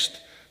next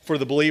for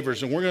the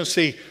believers? And we're going to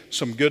see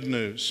some good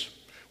news.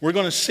 We're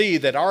going to see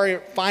that our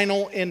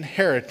final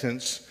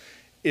inheritance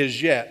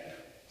is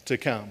yet to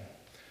come.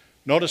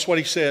 Notice what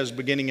he says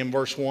beginning in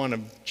verse 1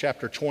 of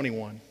chapter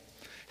 21.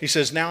 He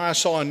says, now I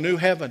saw a new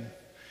heaven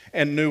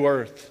and new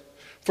earth.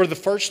 For the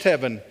first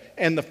heaven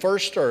and the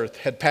first earth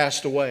had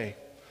passed away.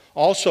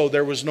 Also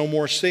there was no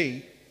more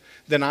sea.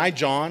 Then I,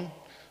 John,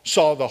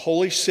 saw the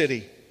holy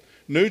city,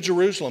 New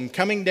Jerusalem,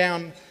 coming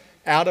down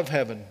out of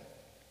heaven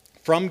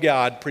from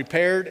God,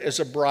 prepared as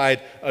a bride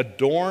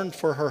adorned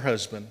for her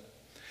husband.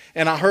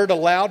 And I heard a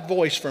loud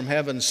voice from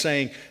heaven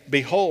saying,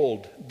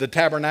 behold, the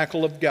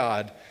tabernacle of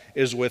God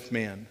is with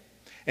men,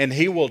 and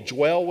he will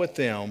dwell with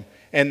them,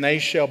 and they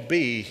shall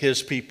be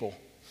his people.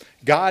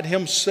 God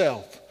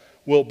himself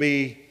will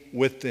be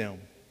with them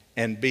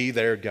and be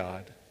their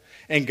God.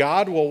 And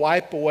God will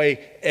wipe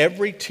away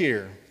every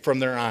tear from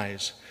their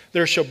eyes.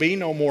 There shall be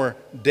no more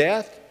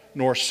death,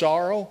 nor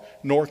sorrow,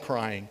 nor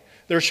crying.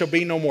 There shall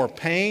be no more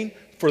pain,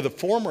 for the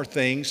former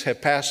things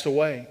have passed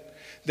away.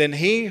 Then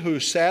he who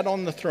sat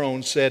on the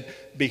throne said,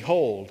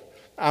 behold,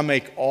 I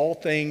make all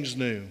things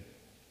new.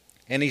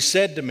 And he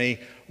said to me,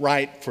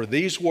 write, for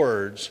these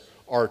words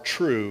are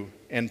true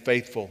and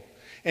faithful.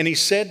 And he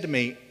said to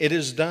me, it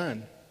is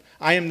done.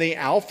 I am the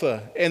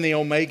Alpha and the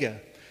Omega,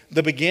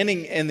 the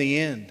beginning and the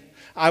end.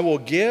 I will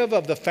give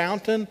of the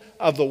fountain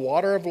of the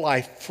water of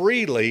life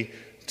freely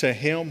to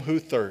him who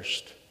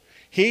thirsts.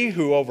 He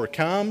who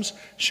overcomes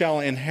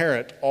shall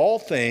inherit all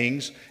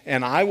things,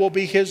 and I will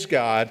be his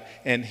God,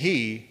 and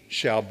he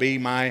shall be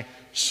my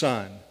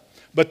son.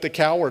 But the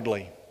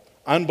cowardly,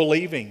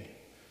 unbelieving,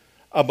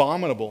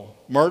 abominable,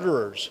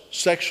 murderers,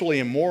 sexually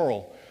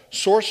immoral,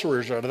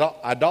 sorcerers,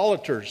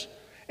 idolaters,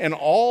 and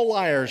all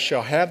liars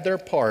shall have their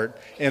part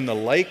in the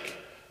lake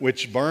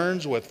which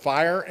burns with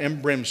fire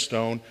and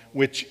brimstone,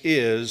 which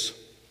is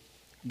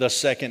the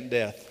second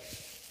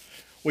death.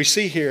 We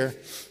see here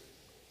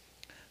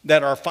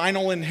that our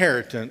final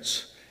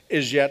inheritance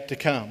is yet to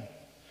come.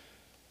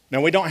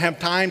 Now, we don't have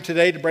time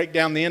today to break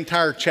down the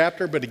entire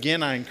chapter, but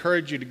again, I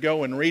encourage you to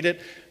go and read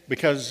it,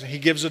 because he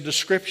gives a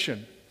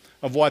description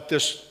of what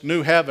this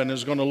new heaven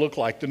is going to look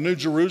like, the new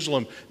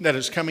Jerusalem that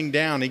is coming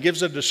down. He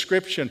gives a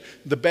description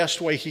the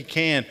best way he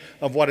can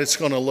of what it's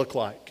going to look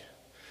like.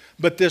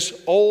 But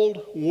this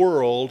old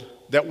world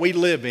that we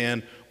live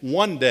in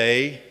one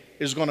day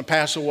is going to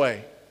pass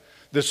away.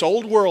 This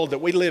old world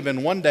that we live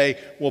in one day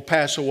will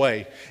pass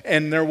away.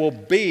 And there will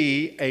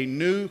be a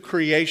new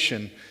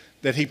creation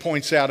that he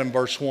points out in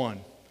verse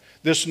 1.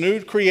 This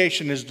new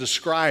creation is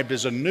described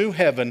as a new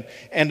heaven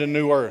and a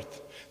new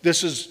earth.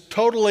 This is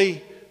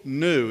totally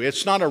new.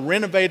 It's not a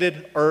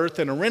renovated earth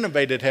and a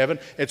renovated heaven.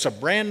 It's a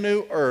brand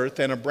new earth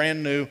and a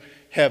brand new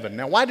heaven.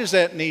 Now, why does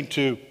that need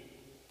to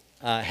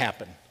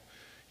happen?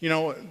 You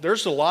know,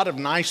 there's a lot of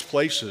nice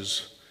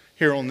places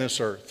here on this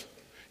earth.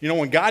 You know,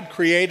 when God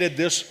created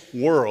this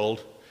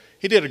world,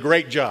 he did a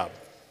great job.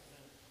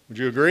 Would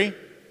you agree?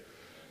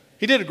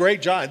 He did a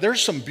great job.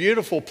 There's some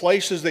beautiful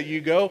places that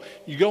you go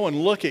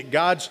and look at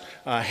God's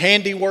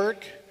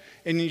handiwork,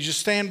 and you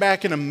just stand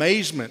back in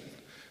amazement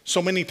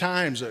so many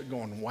times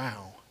going,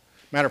 wow.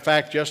 Matter of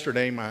fact,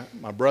 yesterday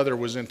my brother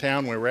was in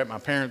town. We were at my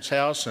parents'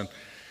 house, and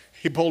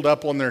he pulled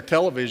up on their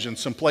television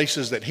some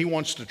places that he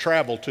wants to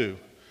travel to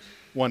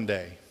one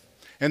day.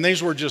 And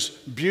these were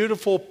just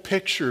beautiful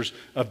pictures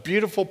of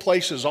beautiful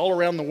places all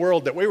around the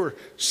world that we were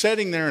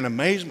sitting there in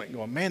amazement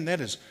going, man,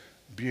 that is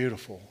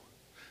beautiful.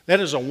 That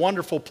is a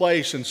wonderful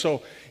place. And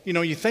so,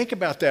 you think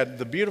about that,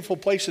 the beautiful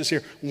places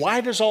here.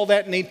 Why does all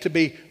that need to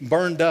be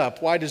burned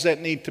up? Why does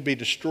that need to be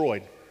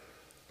destroyed?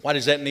 Why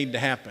does that need to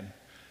happen?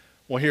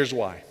 Well, here's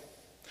why.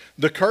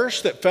 The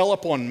curse that fell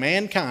upon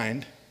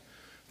mankind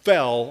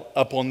fell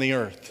upon the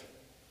earth.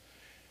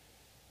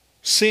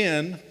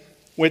 Sin,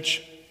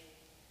 which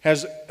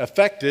has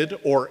affected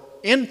or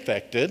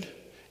infected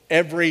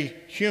every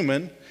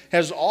human,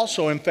 has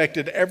also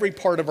infected every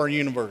part of our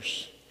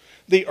universe.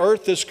 The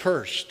earth is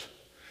cursed.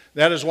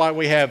 That is why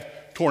we have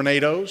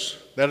tornadoes.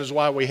 That is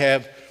why we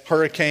have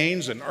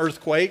hurricanes and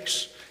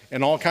earthquakes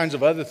and all kinds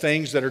of other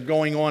things that are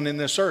going on in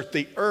this earth.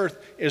 The earth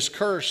is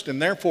cursed,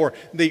 and therefore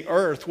the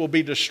earth will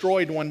be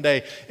destroyed one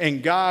day,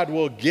 and God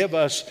will give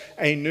us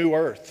a new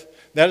earth.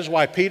 That is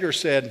why Peter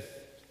said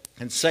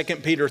in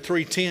 2 Peter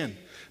 3:10,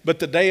 "But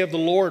the day of the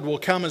Lord will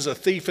come as a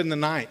thief in the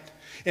night,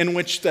 in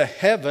which the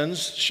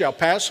heavens shall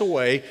pass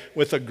away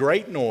with a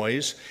great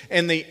noise,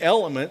 and the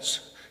elements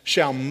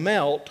shall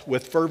melt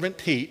with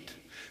fervent heat.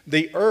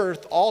 The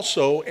earth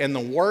also and the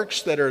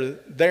works that are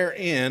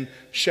therein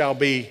shall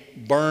be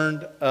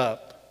burned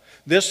up."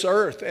 This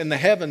earth and the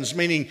heavens,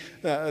 meaning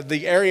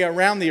the area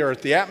around the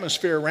earth, the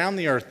atmosphere around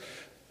the earth,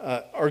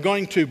 are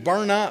going to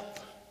burn up.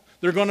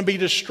 They're going to be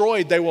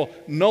destroyed. They will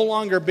no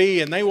longer be,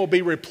 and they will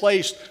be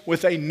replaced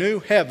with a new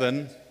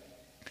heaven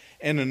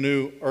and a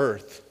new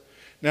earth.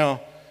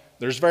 Now,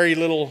 there's very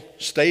little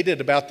stated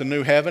about the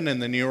new heaven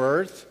and the new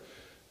earth,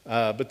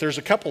 but there's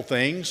a couple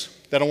things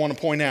that I want to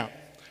point out.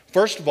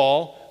 First of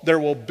all, there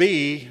will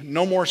be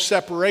no more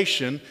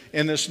separation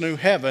in this new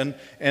heaven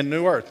and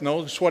new earth.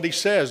 Notice what he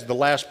says, the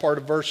last part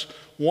of verse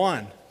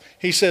 1.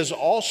 He says,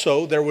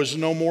 also, there was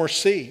no more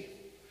sea.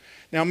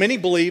 Now, many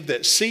believe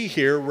that sea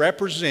here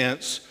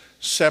represents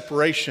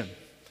separation,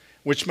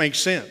 which makes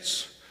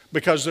sense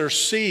because there's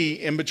sea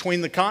in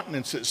between the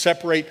continents that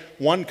separate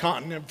one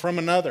continent from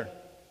another.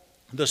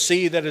 The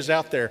sea that is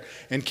out there.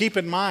 And keep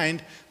in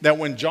mind that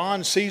when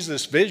John sees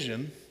this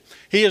vision,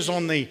 he is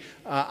on the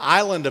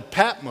island of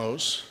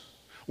Patmos,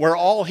 where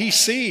all he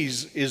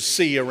sees is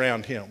sea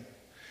around him.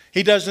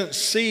 He doesn't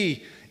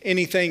see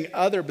anything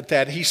other but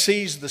that. He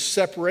sees the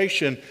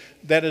separation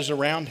that is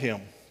around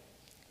him.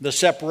 The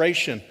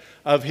separation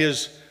of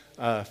his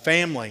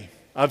family,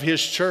 of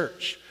his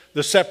church,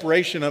 the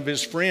separation of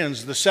his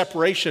friends, the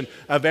separation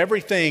of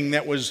everything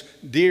that was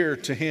dear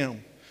to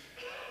him.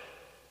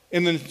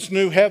 In this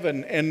new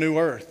heaven and new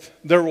earth,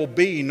 there will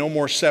be no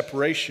more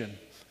separation.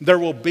 There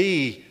will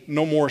be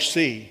no more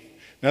sea.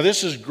 Now,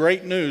 this is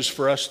great news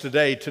for us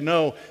today to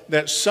know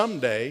that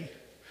someday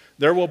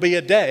there will be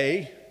a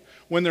day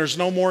when there's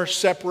no more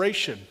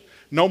separation.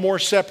 No more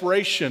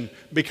separation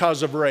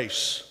because of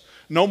race.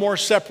 No more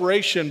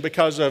separation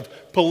because of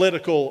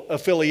political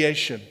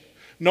affiliation.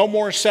 No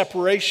more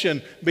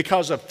separation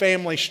because of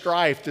family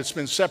strife that's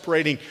been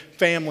separating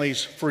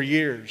families for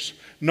years.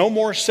 No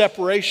more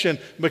separation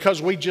because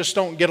we just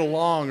don't get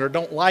along or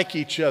don't like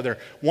each other.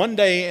 One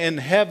day in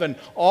heaven,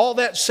 all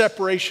that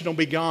separation will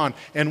be gone,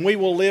 and we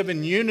will live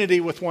in unity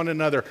with one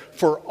another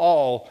for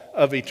all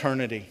of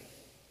eternity.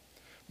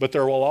 But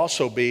there will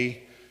also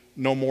be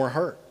no more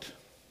hurt.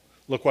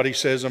 Look what he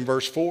says in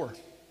verse 4.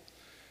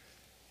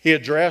 He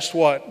addressed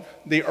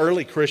what the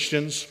early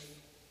Christians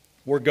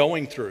were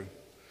going through.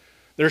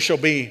 There shall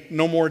be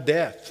no more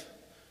death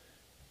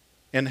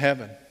in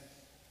heaven.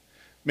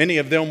 Many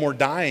of them were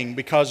dying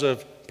because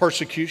of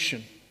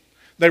persecution.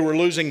 They were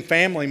losing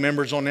family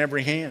members on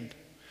every hand.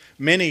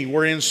 Many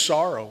were in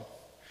sorrow.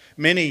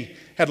 Many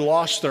had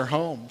lost their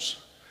homes.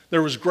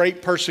 There was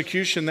great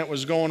persecution that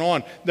was going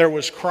on. There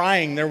was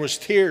crying. There was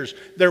tears.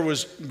 There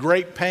was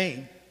great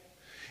pain.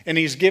 And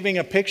he's giving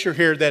a picture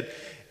here that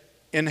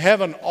in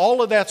heaven,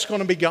 all of that's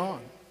going to be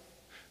gone.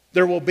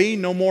 There will be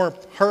no more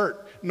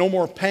hurt, no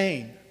more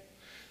pain.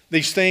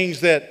 These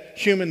things that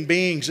human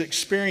beings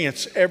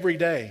experience every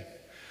day.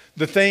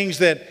 The things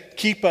that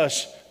keep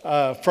us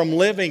from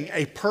living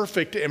a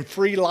perfect and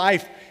free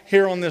life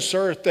here on this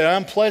earth, the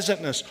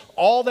unpleasantness,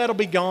 all that'll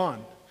be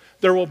gone.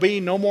 There will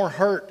be no more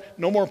hurt,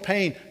 no more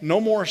pain,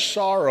 no more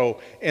sorrow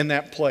in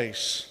that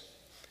place.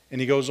 And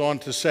he goes on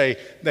to say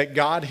that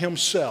God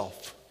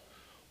himself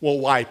will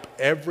wipe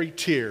every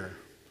tear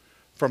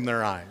from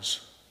their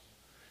eyes.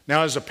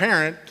 Now, as a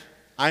parent,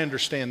 I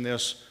understand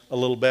this a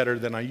little better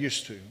than I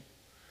used to.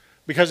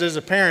 Because as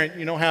a parent,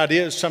 you know how it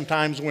is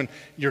sometimes when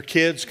your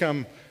kids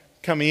come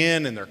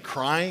in and they're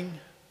crying.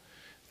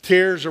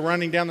 Tears are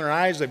running down their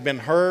eyes. They've been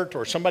hurt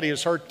or somebody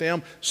has hurt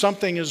them.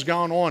 Something has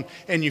gone on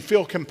and you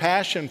feel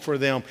compassion for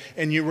them.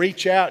 And you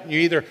reach out and you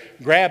either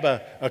grab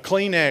a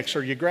Kleenex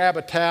or you grab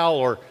a towel,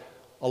 or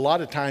a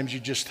lot of times you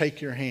just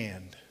take your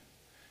hand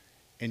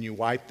and you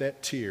wipe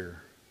that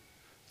tear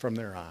from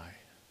their eye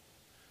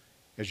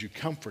as you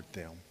comfort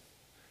them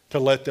to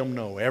let them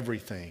know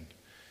everything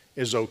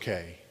is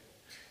okay.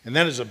 And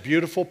that is a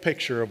beautiful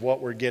picture of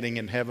what we're getting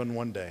in heaven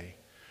one day,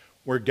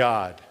 where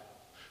God,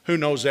 who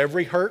knows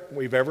every hurt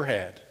we've ever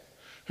had,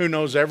 who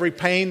knows every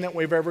pain that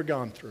we've ever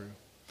gone through,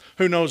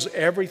 who knows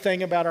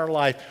everything about our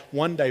life,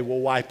 one day will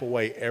wipe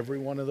away every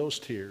one of those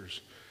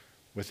tears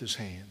with his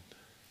hand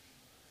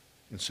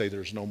and say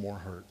there's no more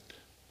hurt.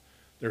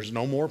 There's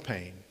no more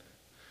pain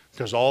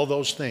because all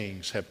those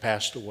things have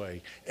passed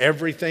away.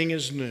 Everything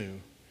is new,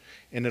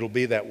 and it'll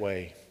be that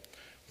way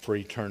for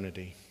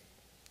eternity.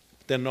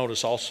 Then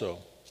notice also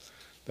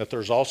that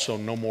there's also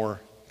no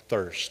more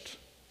thirst.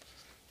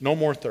 No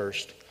more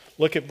thirst.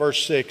 Look at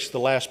verse 6, the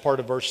last part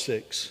of verse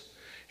 6.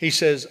 He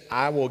says,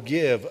 I will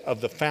give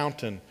of the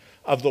fountain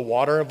of the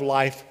water of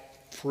life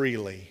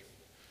freely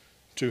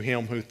to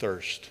him who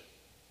thirsts.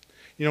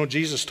 You know,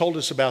 Jesus told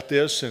us about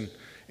this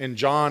in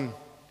John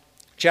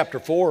chapter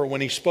 4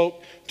 when he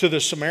spoke to the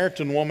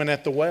Samaritan woman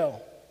at the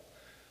well.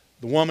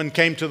 The woman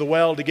came to the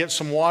well to get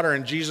some water,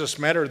 and Jesus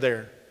met her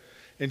there.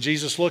 And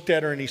Jesus looked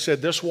at her and he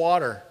said, this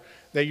water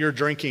that you're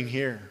drinking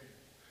here,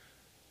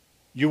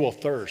 you will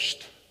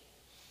thirst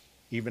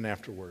even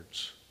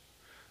afterwards.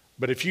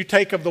 But if you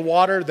take of the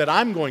water that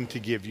I'm going to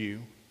give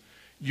you,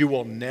 you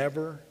will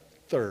never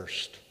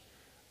thirst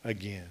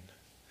again.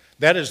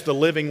 That is the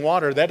living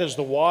water. That is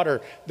the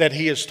water that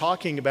he is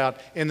talking about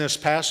in this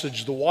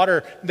passage. The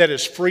water that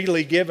is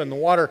freely given. The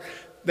water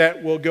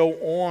that will go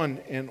on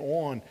and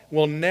on.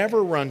 Will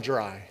never run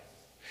dry.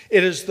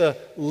 It is the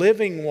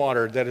living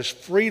water that is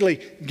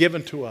freely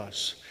given to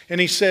us.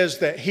 And he says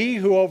that he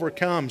who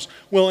overcomes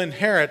will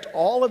inherit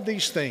all of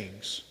these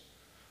things.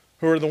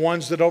 Who are the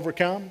ones that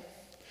overcome?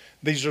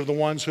 These are the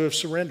ones who have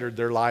surrendered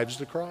their lives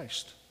to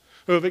Christ,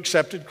 who have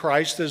accepted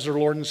Christ as their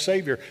Lord and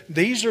Savior.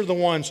 These are the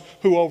ones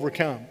who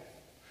overcome.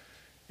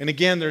 And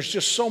again, there's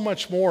just so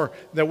much more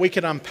that we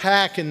can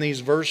unpack in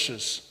these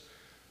verses.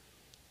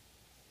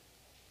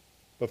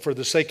 But for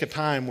the sake of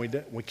time,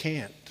 we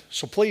can't.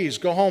 So please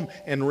go home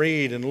and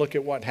read and look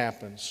at what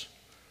happens.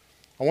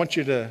 I want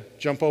you to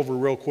jump over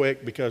real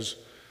quick because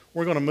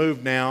we're going to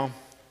move now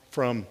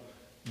from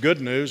good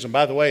news. And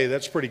by the way,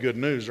 that's pretty good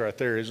news right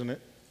there, isn't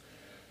it?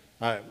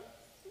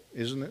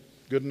 Isn't it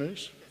good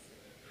news?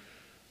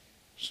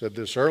 Said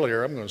this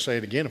earlier, I'm going to say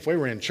it again. If we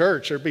were in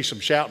church, there'd be some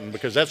shouting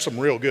because that's some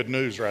real good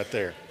news right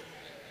there.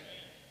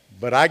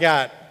 But I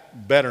got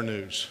better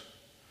news.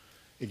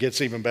 It gets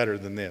even better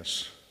than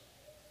this.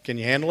 Can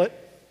you handle it?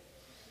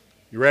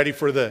 You ready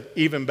for the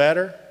even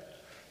better?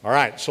 All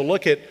right, so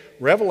look at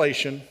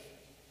Revelation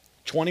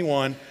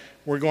 21,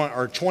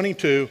 or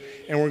 22,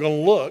 and we're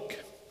going to look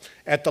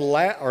at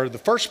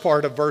the first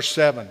part of verse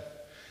 7.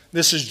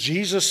 This is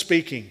Jesus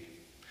speaking.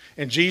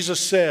 And Jesus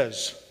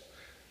says,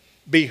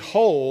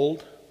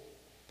 behold,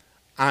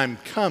 I'm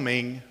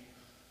coming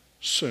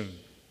soon.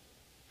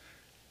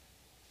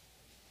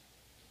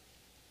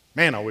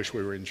 Man, I wish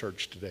we were in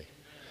church today.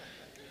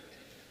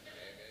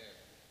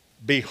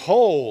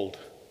 Behold,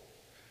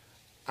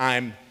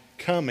 I'm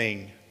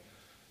coming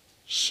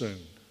soon.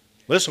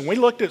 Listen, we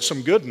looked at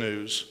some good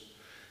news.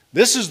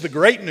 This is the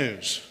great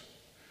news.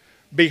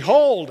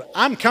 Behold,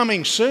 I'm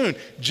coming soon.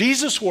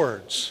 Jesus'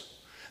 words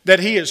that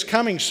he is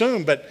coming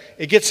soon, but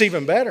it gets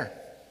even better.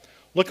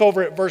 Look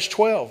over at verse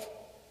 12.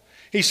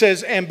 He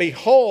says, and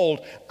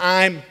behold,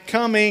 I'm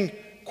coming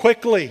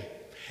quickly,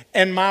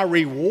 and my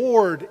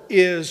reward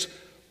is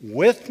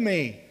with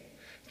me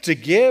to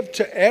give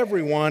to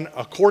everyone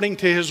according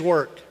to his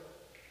work.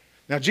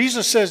 Now,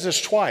 Jesus says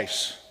this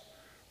twice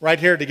right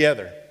here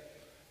together.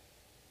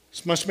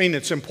 This must mean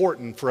it's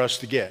important for us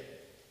to get.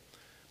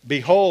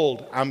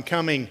 Behold, I'm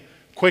coming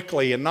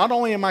quickly. And not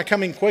only am I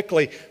coming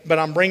quickly, but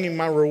I'm bringing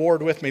my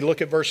reward with me.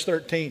 Look at verse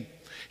 13.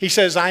 He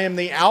says, I am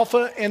the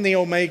Alpha and the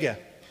Omega,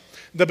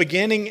 the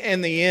beginning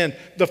and the end,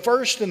 the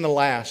first and the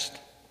last.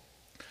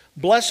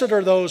 Blessed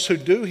are those who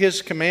do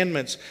his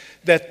commandments,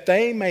 that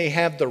they may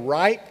have the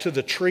right to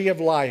the tree of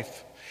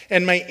life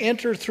and may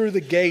enter through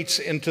the gates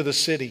into the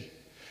city.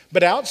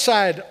 But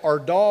outside are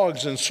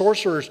dogs and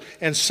sorcerers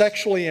and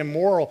sexually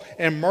immoral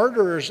and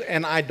murderers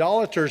and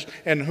idolaters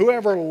and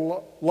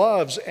whoever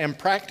loves and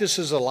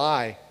practices a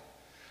lie.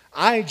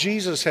 I,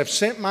 Jesus, have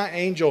sent my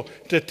angel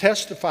to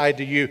testify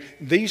to you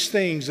these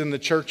things in the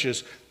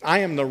churches. I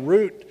am the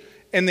root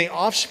and the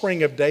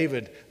offspring of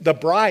David, the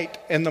bright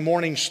and the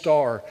morning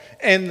star.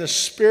 And the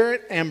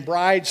Spirit and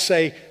bride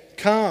say,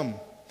 come.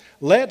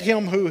 Let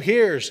him who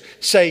hears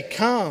say,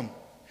 come.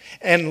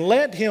 And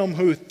let him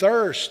who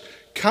thirsts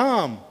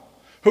come.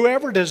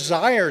 Whoever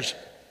desires,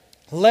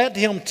 let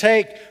him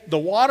take the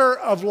water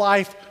of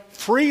life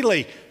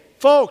freely.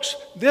 Folks,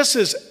 this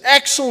is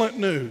excellent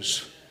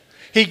news.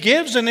 He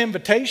gives an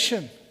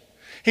invitation.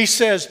 He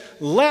says,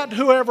 let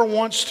whoever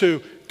wants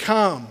to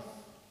come.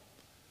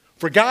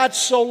 For God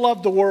so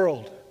loved the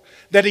world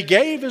that he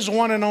gave his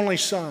one and only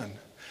Son,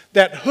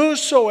 that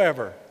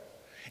whosoever,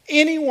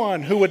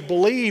 anyone who would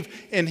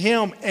believe in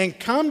him and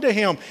come to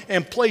him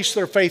and place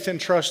their faith and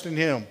trust in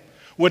him,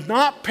 would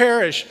not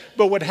perish,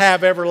 but would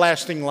have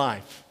everlasting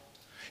life.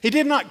 He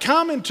did not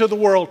come into the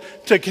world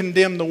to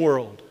condemn the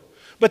world,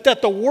 but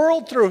that the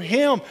world through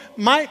him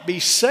might be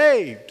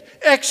saved.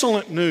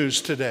 Excellent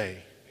news today.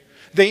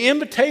 The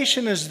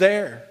invitation is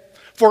there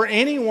for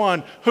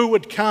anyone who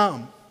would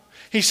come.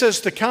 He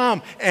says to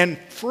come and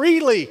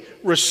freely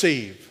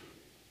receive.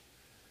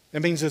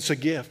 That means it's a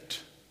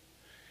gift.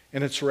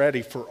 And it's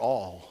ready for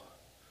all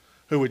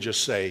who would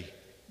just say,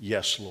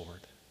 yes, Lord,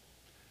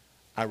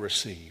 I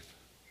receive.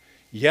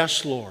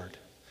 Yes, Lord,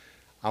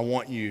 I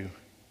want you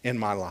in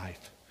my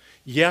life.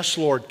 Yes,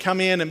 Lord,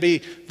 come in and be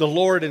the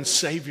Lord and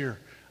Savior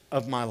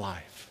of my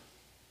life.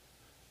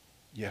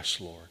 Yes,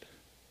 Lord,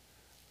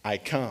 I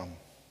come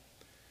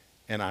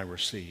and I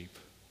receive.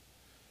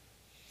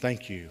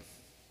 Thank you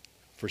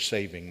for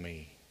saving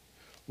me.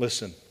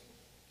 Listen,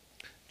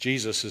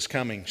 Jesus is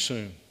coming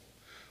soon.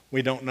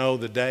 We don't know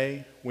the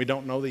day, we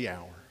don't know the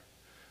hour,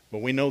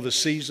 but we know the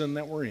season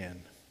that we're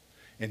in,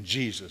 and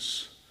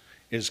Jesus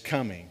is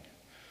coming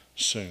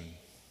soon.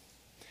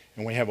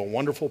 And we have a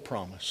wonderful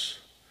promise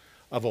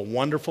of a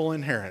wonderful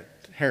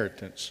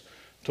inheritance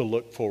to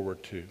look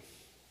forward to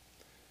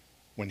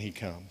when he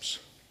comes.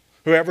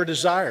 Whoever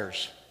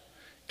desires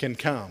can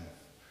come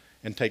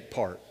and take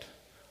part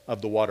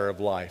of the water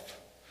of life.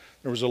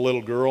 There was a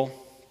little girl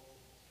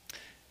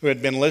who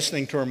had been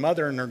listening to her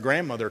mother and her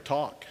grandmother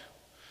talk.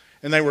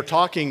 And they were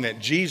talking that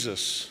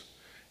Jesus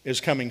is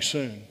coming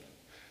soon.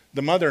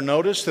 The mother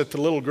noticed that the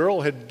little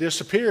girl had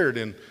disappeared,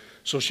 and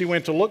so she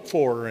went to look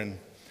for her, and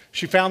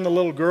she found the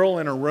little girl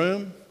in her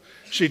room.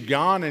 She'd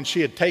gone and she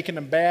had taken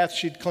a bath.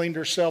 She'd cleaned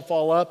herself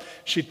all up.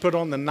 She'd put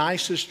on the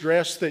nicest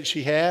dress that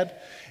she had,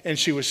 and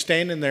she was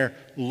standing there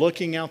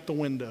looking out the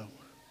window.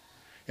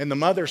 And the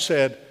mother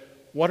said,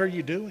 "What are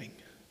you doing?"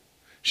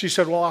 She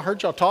said, "Well, I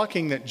heard y'all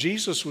talking that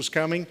Jesus was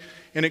coming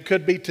and it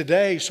could be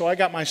today, so I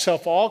got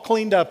myself all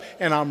cleaned up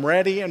and I'm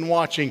ready and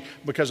watching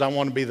because I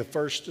want to be the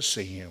first to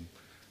see him."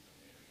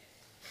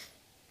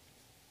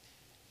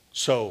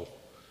 So,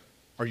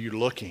 are you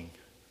looking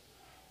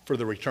for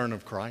the return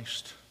of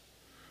Christ?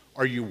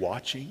 Are you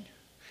watching?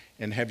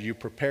 And have you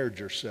prepared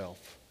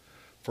yourself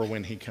for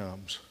when he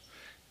comes?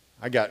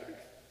 I got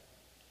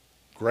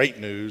great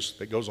news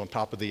that goes on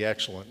top of the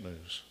excellent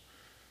news.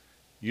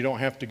 You don't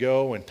have to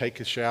go and take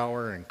a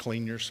shower and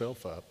clean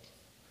yourself up.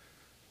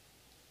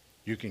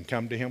 You can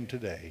come to him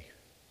today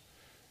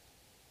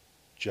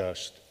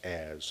just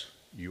as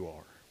you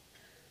are.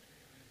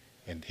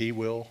 And he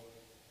will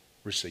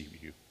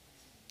receive you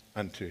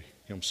unto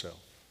himself.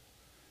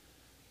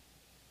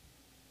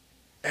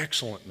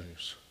 Excellent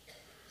news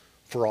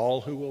for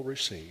all who will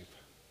receive.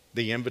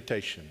 The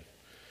invitation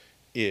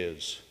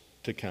is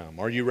to come.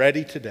 Are you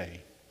ready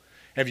today?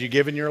 Have you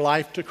given your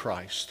life to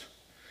Christ?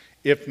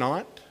 If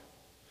not,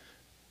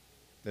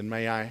 then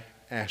may I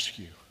ask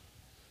you,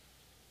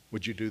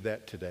 would you do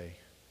that today?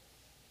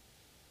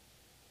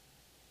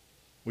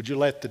 Would you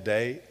let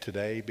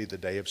today be the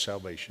day of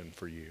salvation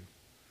for you?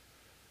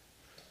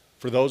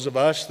 For those of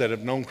us that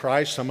have known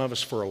Christ, some of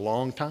us for a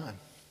long time,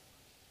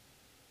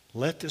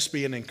 let this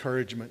be an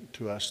encouragement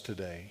to us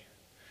today.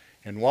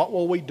 And what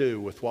will we do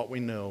with what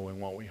we know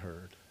and what we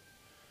heard?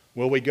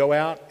 Will we go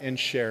out and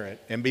share it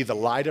and be the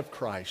light of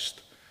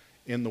Christ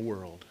in the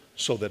world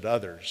so that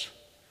others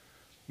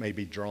may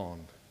be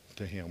drawn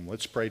to him?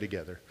 Let's pray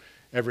together.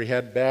 Every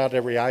head bowed,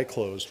 every eye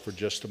closed for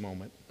just a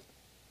moment.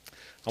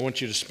 I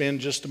want you to spend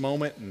just a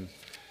moment and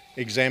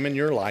examine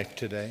your life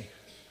today.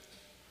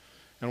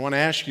 And I want to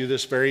ask you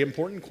this very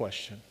important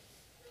question.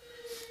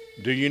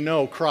 Do you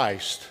know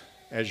Christ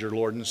as your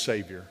Lord and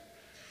Savior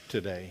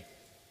today?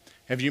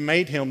 Have you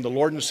made him the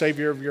Lord and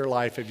Savior of your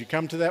life? Have you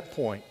come to that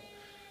point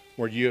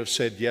where you have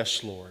said,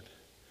 "Yes, Lord,"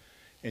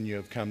 and you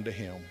have come to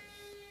him?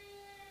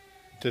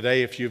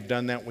 Today, if you've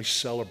done that, we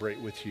celebrate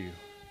with you.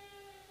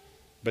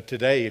 But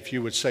today, if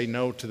you would say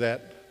no to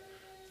that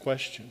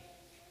question,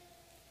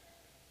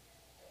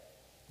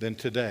 then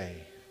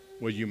today,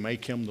 will you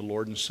make him the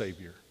Lord and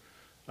Savior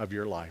of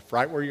your life?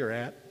 Right where you're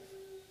at,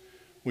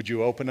 would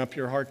you open up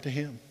your heart to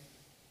him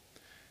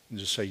and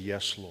just say,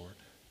 "Yes, Lord,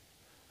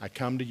 I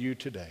come to you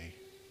today.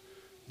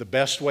 The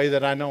best way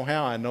that I know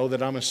how. I know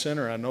that I'm a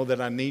sinner. I know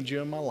that I need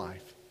you in my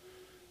life.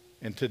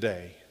 And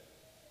today,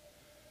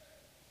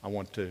 I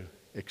want to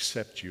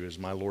accept you as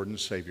my Lord and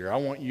Savior. I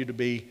want you to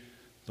be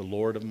the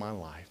Lord of my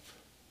life."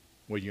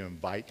 Will you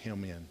invite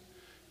him in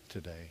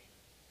today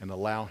and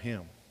allow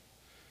him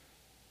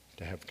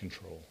to have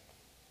control?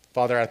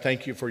 Father, I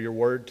thank you for your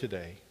word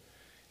today.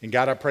 And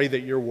God, I pray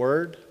that your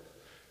word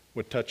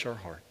would touch our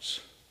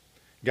hearts.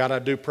 God, I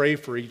do pray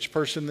for each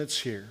person that's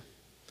here.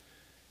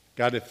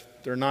 God, if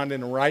they're not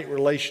in a right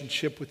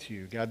relationship with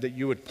you, God, that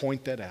you would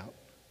point that out.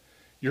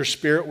 Your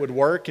Spirit would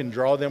work and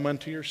draw them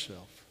unto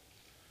yourself.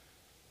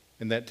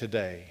 And that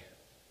today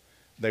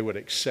they would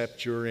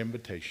accept your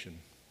invitation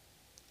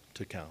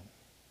to come.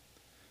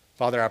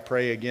 Father, I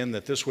pray again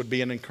that this would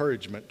be an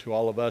encouragement to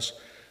all of us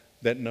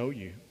that know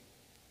you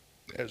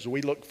as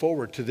we look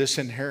forward to this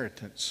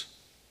inheritance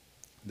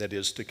that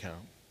is to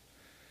come.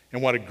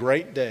 And what a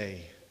great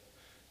day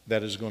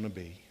that is going to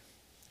be.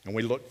 And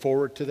we look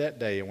forward to that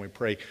day and we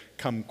pray,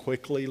 come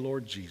quickly,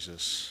 Lord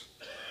Jesus.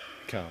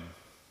 Come.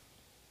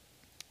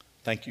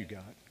 Thank you,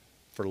 God,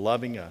 for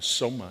loving us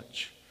so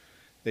much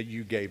that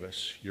you gave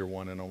us your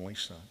one and only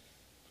Son.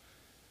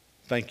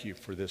 Thank you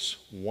for this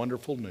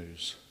wonderful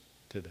news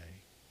today.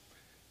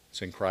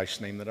 It's in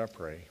Christ's name that I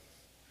pray.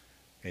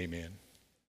 Amen.